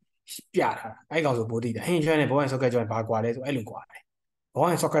သူကပြထားတာအဲ့ကောင်ဆိုပိုသိတယ် hinge joint နဲ့ ball and socket joint ဘာကွာလဲဆိုအဲ့လိုကွာတယ် ball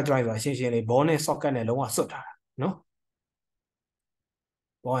and socket joint ဆိုတာရှင်းရှင်းလေး ball နဲ့ socket နဲ့လုံးဝစွတ်ထားတာနော်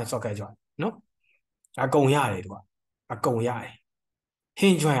ball and socket joint နော်အကုန်ရတယ်သူကအကုန်ရတယ်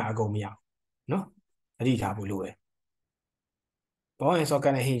hinge joint ကအကုန်မရဘူးနော်အတိထားဖို့လိုတယ် ball and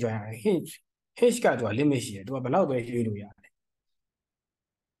socket နဲ့ hinge joint ရတယ် hinge ကသူက limit ရှိတယ်သူကဘယ်လောက်ပဲရွေးလို့ရတယ်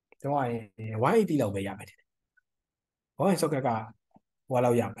သူက180လောက်ပဲရမယ်ball and socket ကဟို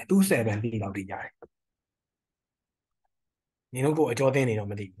လောက်ရမယ်270လောက်တိရတယ်နင်တို့ကိုအကျော်သိနေတော့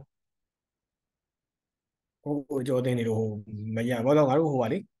မသိဘူးဟိုအကျော်သိနေတော့မရဘာလို့ငါတို့ဟိုပါ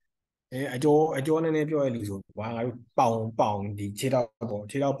လေအကျော်နည်းနည်းပြောရလို့ဆိုဘာငါတို့ပေါင်ဒီခြေထောက်ပေါ့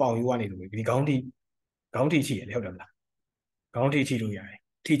ခြေထောက်ပေါင်ယူကနေလို့ဒီခေါင်းထိရှိရတယ်ဟုတ်တယ်မလားခေါင်းထိလို့ရတယ်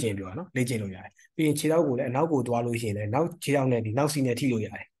ထိကျင်ပြောနော်လေ့ကျင့်လို့ရတယ်ပြီးရင်ခြေထောက်ကိုလည်းအနောက်ကိုသွားလို့ရှိရင်လည်းနောက်ခြေထောက်နဲ့ဒီနောက်စီနဲ့ထိလို့ရ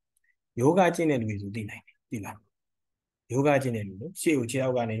တယ်ယောဂကျင့်တဲ့လူတွေဆိုသိနိုင်တယ်သိလားယောဂကျင့်တဲ့လူလို့ရှေ့ကိုခြေထော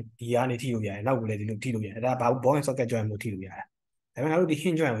က်ကနေဒီကနေထိလို့ရတယ်နောက်ကိုလည်းဒီလိုထိလို့ရတယ်ဒါဘာဘောင်းဆော့ကက် joint လို့ထိလို့ရတယ်ဒါပေမဲ့ငါတို့ဒီ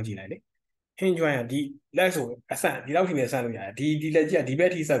hinge joint ကိုကြည့်လိုက်လေ hinge joint ကဒီလက်ဆိုအဆန့်ဒီလောက်ထိပဲဆန့်လို့ရတယ်ဒီလက်ကြီးကဒီဘ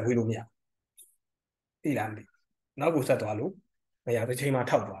က်ထိဆက်ခွေးလို့မရသိလားမသိနောက်ကိုဆက်သွားလို့မရတစ်ချိန်မှ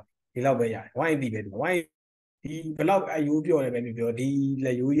ထောက်သွားဒီလောက်ပဲရတယ်180ပဲဒီ1ဒီဘလောက်အယိုးပြော့တယ်ပဲပြောဒီလ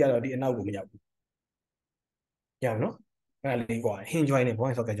က်ယိုးကြီးကတော့ဒီအနောက်ကိုမရောက်ဘူးရအောင်နော်အဲ့ဒါလေးกว่า hinge joint နဲ့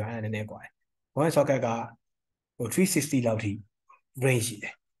ball socket joint အဲ့ဒါနည်းနည်းกว่า ball socket ကဟို360လောက်ထိ range ရှိတ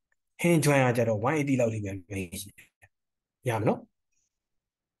ယ် hinge joint ကကျတော့180လောက်ထိပဲ range ရှိတယ်ရမယ်နော်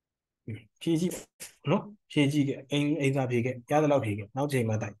ဖြည့်ကြည့်နော်ဖြည့်ကြည့်ခဲ့အိမ်သာဖြည့်ခဲ့ရသလောက်ဖြည့်ခဲ့နောက်ချိန်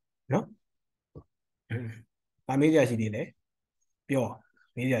မှတိုက်နော်မေးကြရှိသေးတယ်ပြော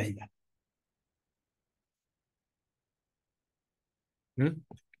မေးကြရှိတာ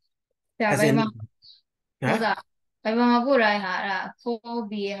ဆရာဘယ်မှာဟုတ်တာဘယ်မှာပို့တိုင်းဟာအဲ့ဒါ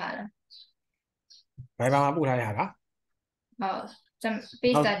 4B ရဲ့ဟာလားဘယ်မှာပို့ထားတဲ့ဟာကဟုတ်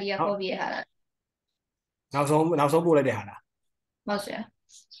page study က 4B ရဲ့ဟာလားနောက်ဆုံးပို့လိုက်တဲ့ဟာလားဟုတ်ဆရာ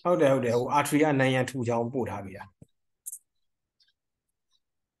ဟုတ်တယ်ဟို artery ကနံရံထူချောင်းပို့ထားပြီလား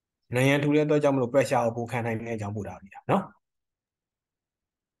နံရံထူတဲ့အတွက်ကြောင့်မလို့ pressure ကိုပိုခံနိုင်တဲ့အကြောင်းပို့ထားပြီလားနော်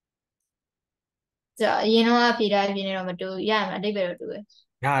ကြာအရင်တော့ဖြေထားဖြေနေတော့မတူရမှာအတိတ်ပဲတော့တူတယ်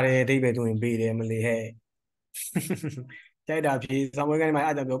ရတယ်အတိတ်ပဲတူရင်ပေးတယ်မလေးဟဲ့ကြိုက်တာဖြေဆောင်ဝဲကနေမှ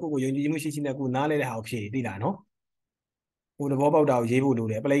အဲ့ဒါပြောကိုယုံကြည်မှုရှိနဲ့ကိုနားလဲတဲ့ဟာကိုဖြေသိလားနော်ကိုသဘောပေါက်တာကိုရေးဖို့လို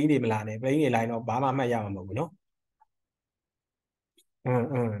တယ်ပလိန်ကြီးတွေမလာနဲ့ပလိန်ကြီးတွေလိုက်တော့ဘာမှမှတ်ရမှာမဟုတ်ဘူးနော်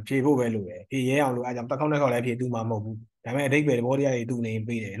ဖြေဖို့ပဲလိုတယ်ဖြေရဲအောင်လို့အဲ့ကြောင့်တစ်ခေါက်တစ်ခေါက်လည်းဖြေတူမှာမဟုတ်ဘူးဒါပေမဲ့အတိတ်ပဲသဘောတရားတွေတူနေ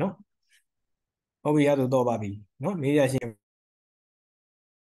ပေးတယ်နော်ဟုတ်ပြီရဆိုတော့ပါပြီနော်မေးရရှင်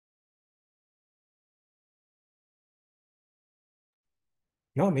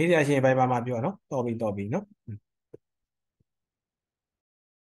နော်မေးရရှင်ဘိုင်ပါမှာပြောနော်တော်ပြီနော်